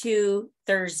to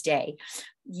Thursday.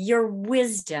 Your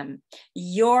wisdom,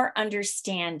 your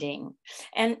understanding.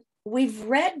 And we've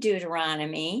read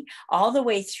Deuteronomy all the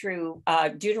way through,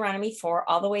 Deuteronomy 4,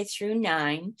 all the way through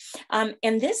 9. And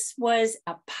this was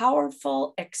a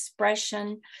powerful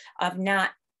expression of not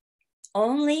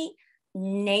only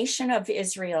nation of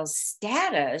Israel's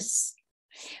status,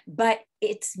 but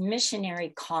its missionary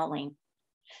calling.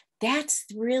 That's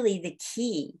really the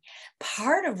key.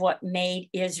 Part of what made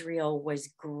Israel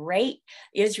great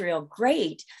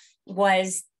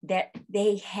was that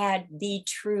they had the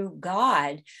true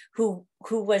God who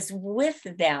was with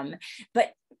them.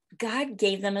 But God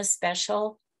gave them a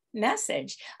special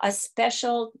message, a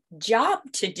special job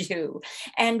to do.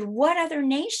 And what other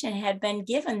nation had been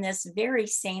given this very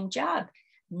same job?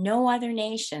 No other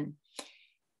nation.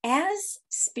 As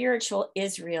spiritual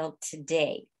Israel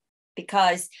today,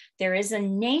 because there is a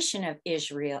nation of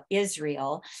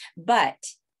Israel, but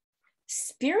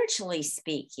spiritually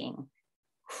speaking,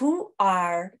 who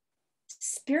are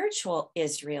spiritual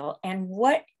Israel and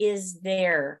what is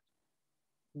their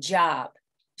job,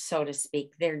 so to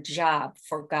speak, their job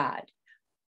for God?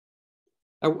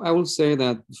 I will say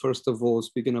that, first of all,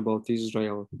 speaking about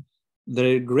Israel,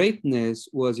 their greatness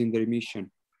was in their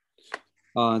mission.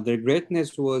 Their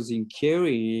greatness was in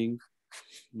carrying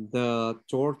the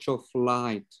torch of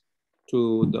light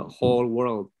to the whole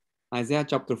world. Isaiah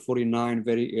chapter 49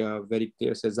 very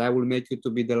clear says, I will make you to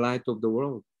be the light of the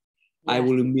world. Yes. I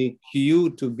will make you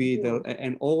to be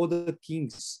and all the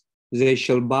kings, they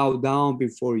shall bow down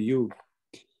before you.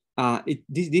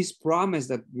 This promise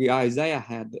that Isaiah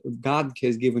had, God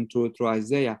has given through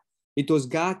Isaiah, it was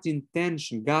God's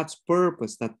intention, God's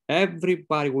purpose that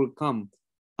everybody will come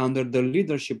under the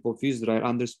leadership of Israel,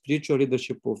 under spiritual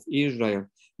leadership of Israel.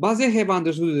 But they have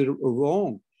understood it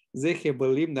wrong. They have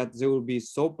believed that they will be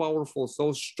so powerful,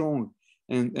 so strong,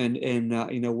 and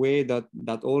in a way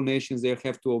that all nations they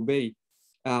have to obey.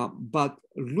 But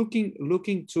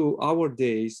looking to our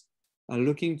days,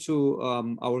 looking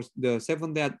to the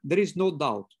Seventh Day, there is no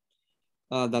doubt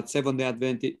that Seventh Day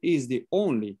Adventist is the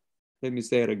only, let me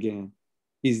say it again,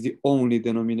 is the only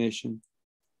denomination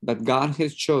that God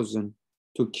has chosen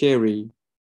to carry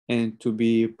and to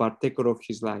be partaker of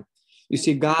his life. You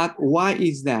see, God, why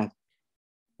is that?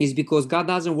 It's because God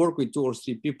doesn't work with 2 or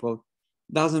 3 people,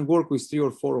 doesn't work with 3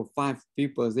 or 4 or 5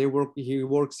 people. He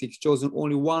works, he's chosen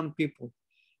only one people,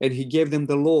 and he gave them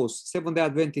the laws. Seventh-day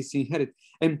Adventists inherit.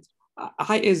 And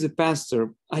I, as a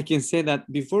pastor, I can say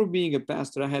that before being a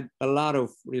pastor, I had a lot of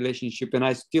relationship, and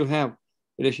I still have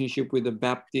relationship with the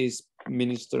Baptist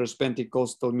ministers,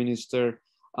 Pentecostal minister,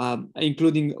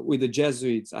 including with the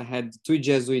Jesuits. I had 2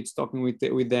 Jesuits talking with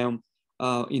them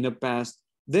in the past.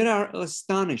 They are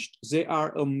astonished. They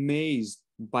are amazed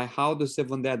by how the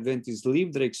Seventh-day Adventists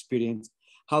live their experience,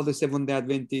 how the Seventh-day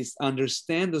Adventists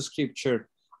understand the scripture.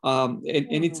 And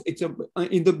it's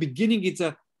in the beginning, it's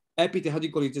a epithet, how do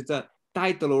you call it? It's a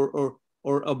title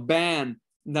or a band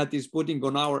that is putting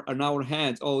on our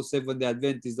hands, oh, Seventh-day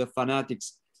Adventists, the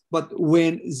fanatics. But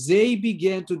when they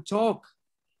began to talk,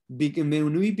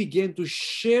 when we began to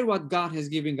share what God has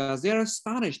given us, they're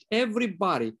astonished.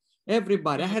 Everybody.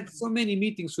 I had so many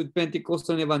meetings with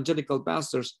Pentecostal and evangelical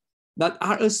pastors that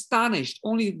are astonished.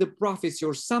 Only the prophecy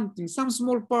or something, some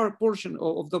small portion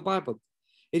of the Bible.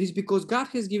 It is because God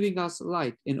has given us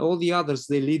light, and all the others,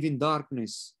 they live in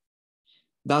darkness.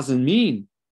 Doesn't mean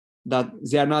that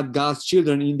they are not God's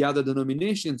children in the other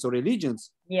denominations or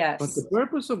religions. Yes. But the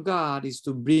purpose of God is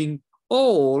to bring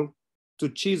all to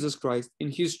Jesus Christ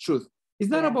in his truth. It's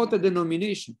not about a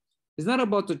denomination. It's not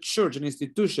about a church, an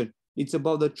institution. It's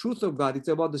about the truth of God. It's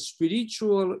about the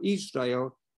spiritual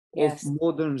Israel of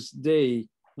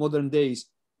modern days,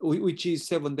 which is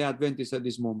Seventh-day Adventists at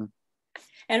this moment.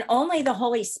 And only the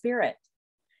Holy Spirit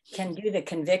can do the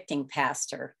convicting,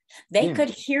 Pastor. They could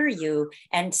hear you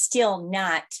and still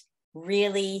not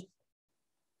really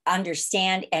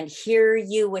understand and hear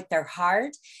you with their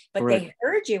heart, but they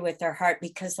heard you with their heart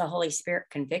because the Holy Spirit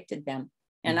convicted them.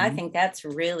 And I think that's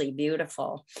really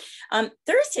beautiful.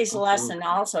 Thursday's lesson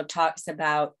also talks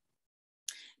about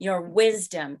your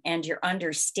wisdom and your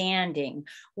understanding.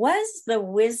 Was the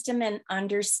wisdom and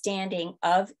understanding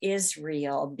of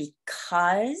Israel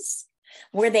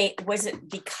was it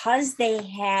because they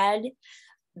had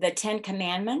the 10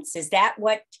 Commandments? Is that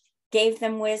what gave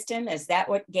them wisdom? Is that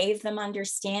what gave them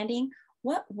understanding?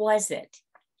 What was it?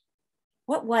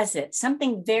 What was it?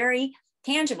 Something very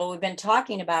tangible. We've been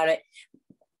talking about it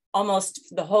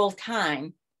almost the whole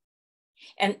time.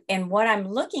 And what I'm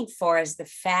looking for is the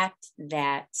fact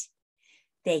that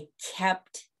they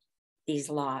kept these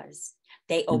laws.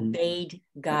 They obeyed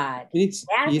God.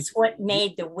 That's what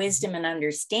made the wisdom and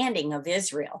understanding of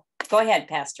Israel. Go ahead,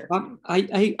 Pastor.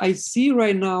 I see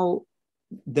right now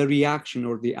the reaction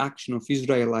or the action of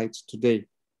Israelites today.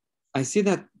 I see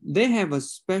that they have a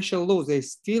special law. They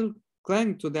still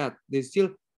cling to that. They still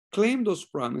claim those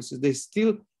promises. They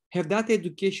still have that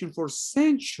education for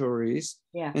centuries,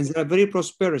 and they are very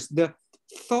prosperous. The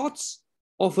thoughts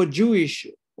of a Jewish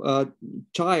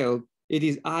child It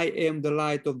is, I am the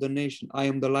light of the nation. I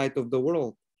am the light of the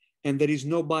world. And there is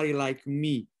nobody like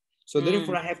me. So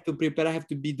therefore, I have to prepare. I have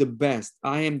to be the best.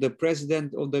 I am the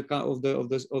president of the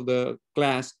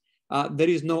class. There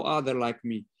is no other like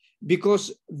me,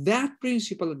 because that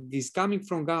principle that is coming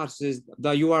from God says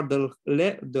that you are the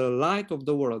light of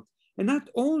the world. And not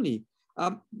only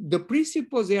the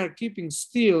principles they are keeping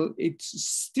still, it's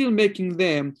still making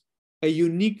them a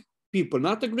unique people,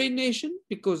 not a great nation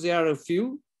because they are a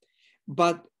few,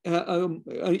 but a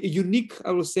unique,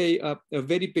 I will say, a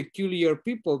very peculiar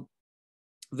people,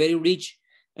 very rich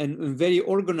and very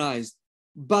organized,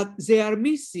 but they are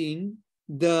missing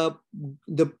the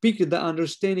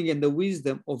understanding and the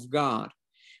wisdom of God,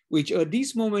 which at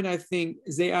this moment, I think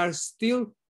they are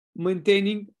still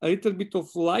maintaining a little bit of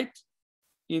light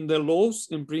in the laws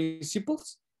and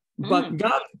principles, but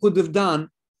God could have done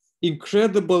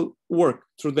incredible work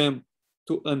through them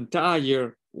to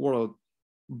entire world.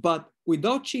 But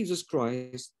without Jesus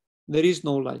Christ, there is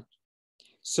no light.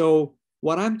 So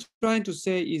what I'm trying to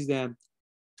say is that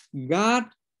God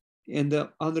and the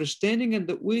understanding and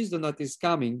the wisdom that is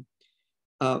coming,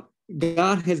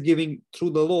 God has given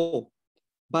through the law.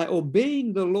 By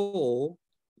obeying the law,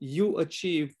 you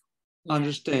achieve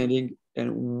understanding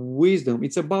and wisdom.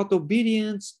 It's about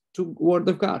obedience to the word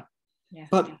of God.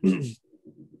 But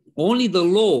only the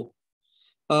law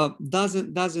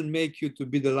doesn't make you to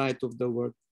be the light of the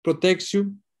world. Protects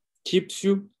you, keeps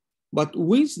you, but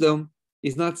wisdom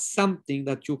is not something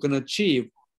that you can achieve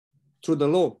through the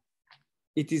law.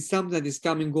 It is something that is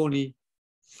coming only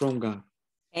from God.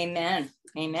 Amen.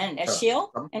 Amen. Ashiel,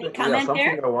 any comment something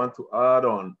there? I want to add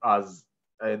on as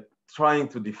trying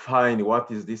to define what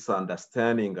is this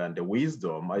understanding and the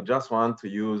wisdom. I just want to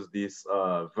use this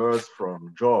verse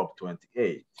from Job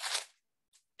 28,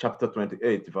 chapter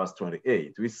 28, verse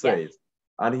 28, which says,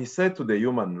 and he said to the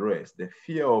human race, the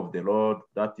fear of the Lord,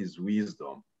 that is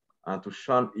wisdom, and to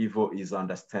shun evil is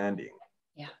understanding.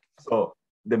 Yeah. So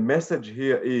the message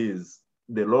here is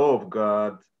the law of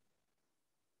God,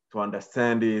 to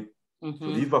understand it, to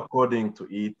live according to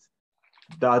it.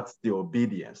 That's the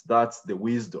obedience. That's the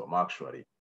wisdom, actually.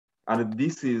 And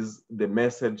this is the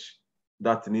message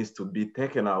that needs to be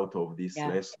taken out of this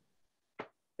lesson.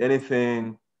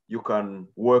 Anything, you can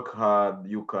work hard,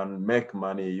 you can make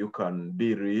money, you can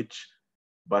be rich,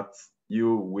 but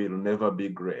you will never be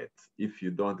great if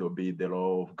you don't obey the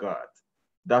law of God.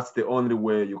 That's the only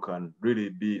way you can really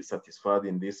be satisfied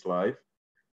in this life.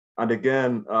 And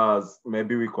again, as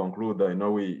maybe we conclude, I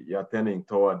know we are turning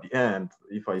toward the end,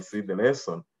 if I see the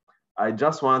lesson, I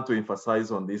just want to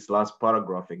emphasize on this last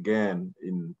paragraph again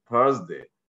in Thursday,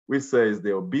 which says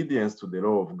the obedience to the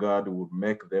law of God would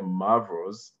make them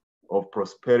marvels of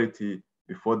prosperity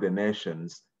before the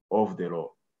nations of the law.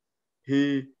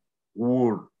 He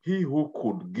who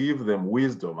could give them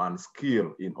wisdom and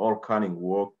skill in all cunning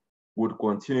work would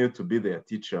continue to be their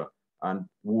teacher and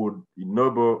would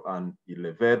ennoble and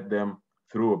elevate them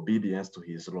through obedience to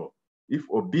his law. If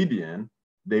obedient,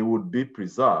 they would be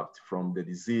preserved from the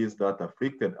disease that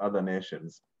afflicted other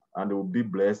nations and would be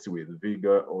blessed with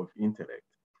vigor of intellect.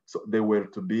 So they were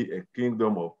to be a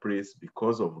kingdom of priests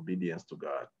because of obedience to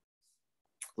God.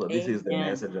 So this is the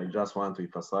message I just want to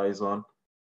emphasize on.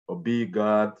 Obey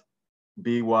God,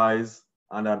 be wise,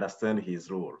 and understand his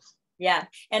rules. Yeah.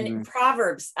 And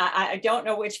Proverbs, I don't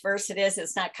know which verse it is.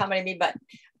 It's not coming to me, but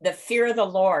the fear of the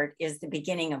Lord is the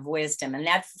beginning of wisdom. And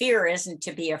that fear isn't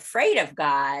to be afraid of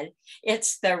God.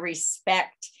 It's the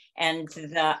respect and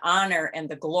the honor and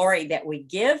the glory that we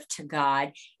give to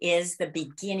God is the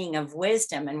beginning of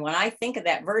wisdom. And when I think of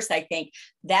that verse, I think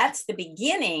that's the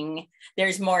beginning.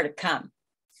 There's more to come.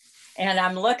 And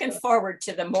I'm looking forward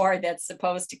to the more that's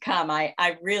supposed to come.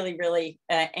 I really, really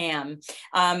am.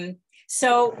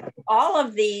 So all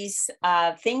of these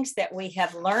things that we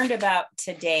have learned about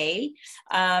today,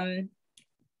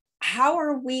 how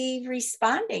are we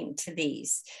responding to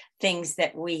these things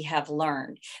that we have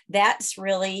learned? That's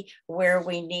really where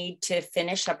we need to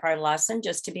finish up our lesson,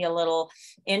 just to be a little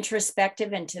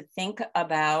introspective and to think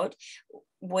about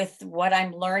with what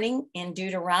I'm learning in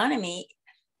Deuteronomy.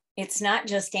 It's not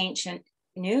just ancient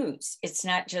news. It's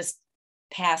not just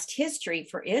past history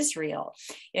for Israel.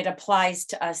 It applies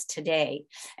to us today.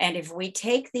 And if we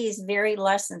take these very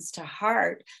lessons to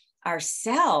heart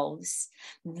ourselves,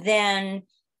 then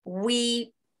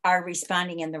we are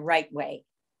responding in the right way.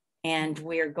 And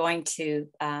we're going to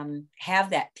have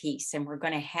that peace, and we're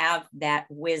going to have that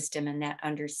wisdom and that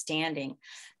understanding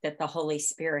that the Holy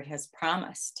Spirit has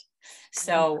promised.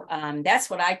 So that's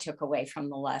what I took away from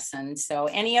the lesson. So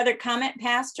any other comment,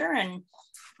 Pastor? And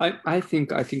I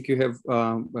think you have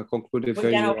concluded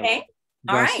very well. Okay?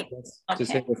 All right. To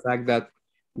say the fact that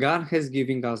God has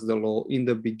given us the law in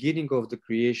the beginning of the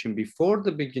creation, before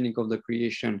the beginning of the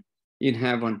creation in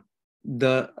heaven.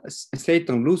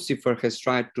 Satan, Lucifer, has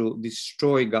tried to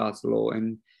destroy God's law,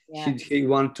 and he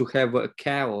wanted to have a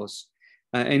chaos.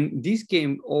 And this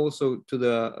came also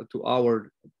to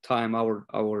our time,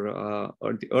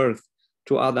 the earth,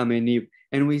 to Adam and Eve.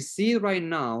 And we see right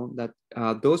now that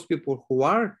those people who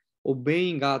are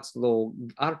obeying God's law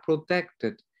are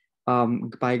protected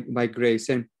by grace,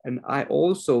 and I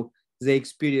also, they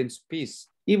experience peace,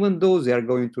 even though they are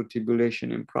going through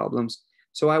tribulation and problems.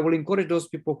 So I will encourage those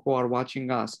people who are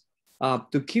watching us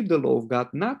to keep the law of God,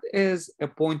 not as a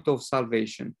point of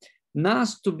salvation, not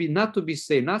to be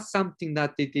saved, not something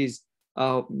that it is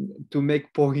to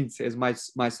make points, as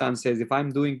my son says. If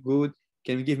I'm doing good,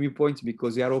 can you give me points,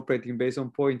 because we are operating based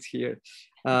on points here.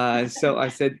 So I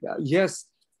said yes.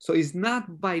 So it's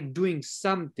not by doing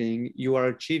something you are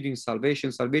achieving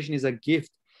salvation. Salvation is a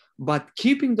gift, but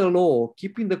keeping the law,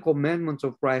 keeping the commandments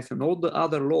of Christ and all the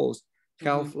other laws,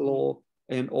 health law,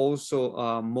 and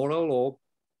also moral law,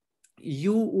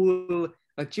 you will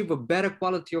achieve a better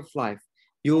quality of life.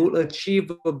 You will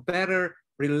achieve a better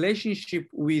relationship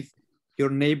with your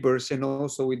neighbors, and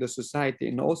also with the society,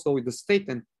 and also with the state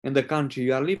and the country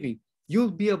you are living.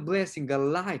 You'll be a blessing, a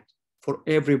light for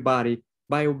everybody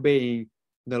by obeying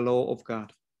the law of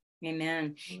God.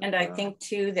 Amen. And I think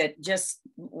too that just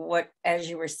what, as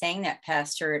you were saying that,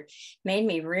 Pastor, it made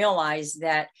me realize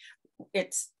that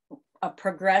it's a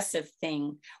progressive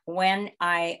thing. When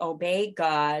I obey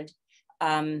God,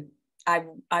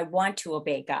 I want to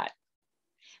obey God.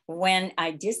 When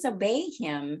I disobey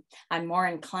him, I'm more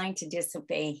inclined to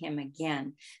disobey him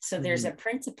again. So there's a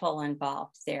principle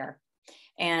involved there.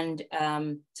 And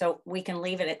so we can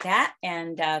leave it at that.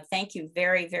 And thank you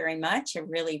very, very much. I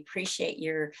really appreciate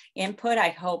your input. I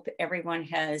hope everyone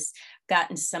has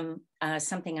gotten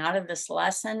something out of this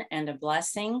lesson and a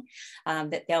blessing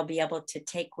that they'll be able to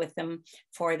take with them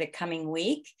for the coming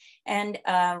week. And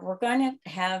we're going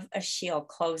to have Ashiel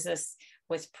close us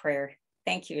with prayer.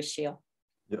 Thank you, Ashiel.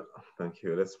 Yeah, thank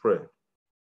you. Let's pray.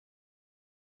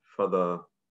 Father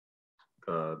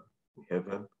God in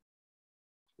heaven,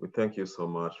 we thank you so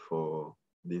much for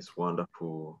this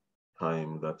wonderful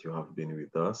time that you have been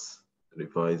with us,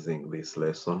 revising this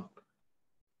lesson.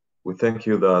 We thank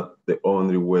you that the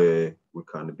only way we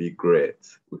can be great,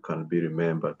 we can be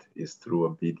remembered, is through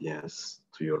obedience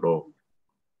to your law.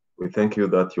 We thank you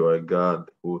that you are a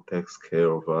God who takes care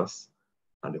of us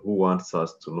and who wants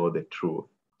us to know the truth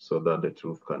so that the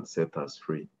truth can set us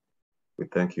free. We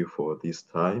thank you for this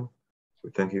time.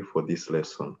 We thank you for this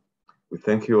lesson. We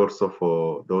thank you also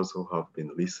for those who have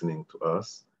been listening to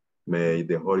us. May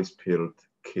the Holy Spirit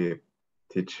keep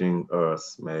teaching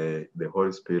us. May the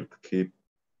Holy Spirit keep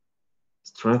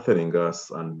strengthening us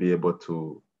and be able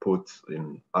to put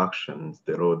in action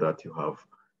the road that you have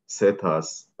set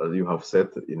us, you have set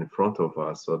in front of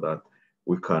us, so that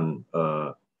we can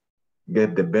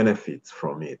get the benefits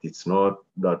from it. It's not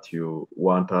that you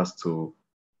want us to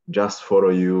just follow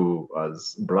you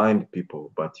as blind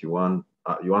people, but you want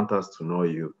us to know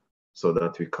you so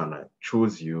that we can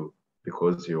choose you,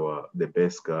 because you are the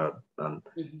best God and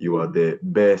you are the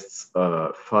best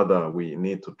Father we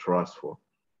need to trust for.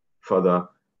 Father,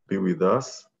 be with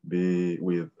us, be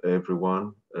with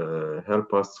everyone.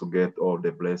 Help us to get all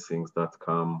the blessings that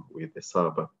come with the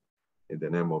Sabbath. In the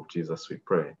name of Jesus we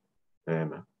pray.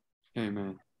 Amen.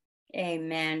 Amen.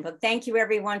 Amen. Well, thank you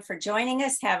everyone for joining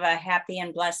us. Have a happy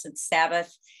and blessed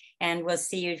Sabbath, and we'll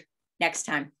see you next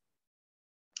time.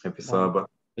 Happy Sabbath.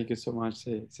 Thank you so much,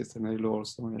 Sister Mary Lou,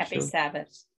 also. Happy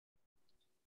Sabbath.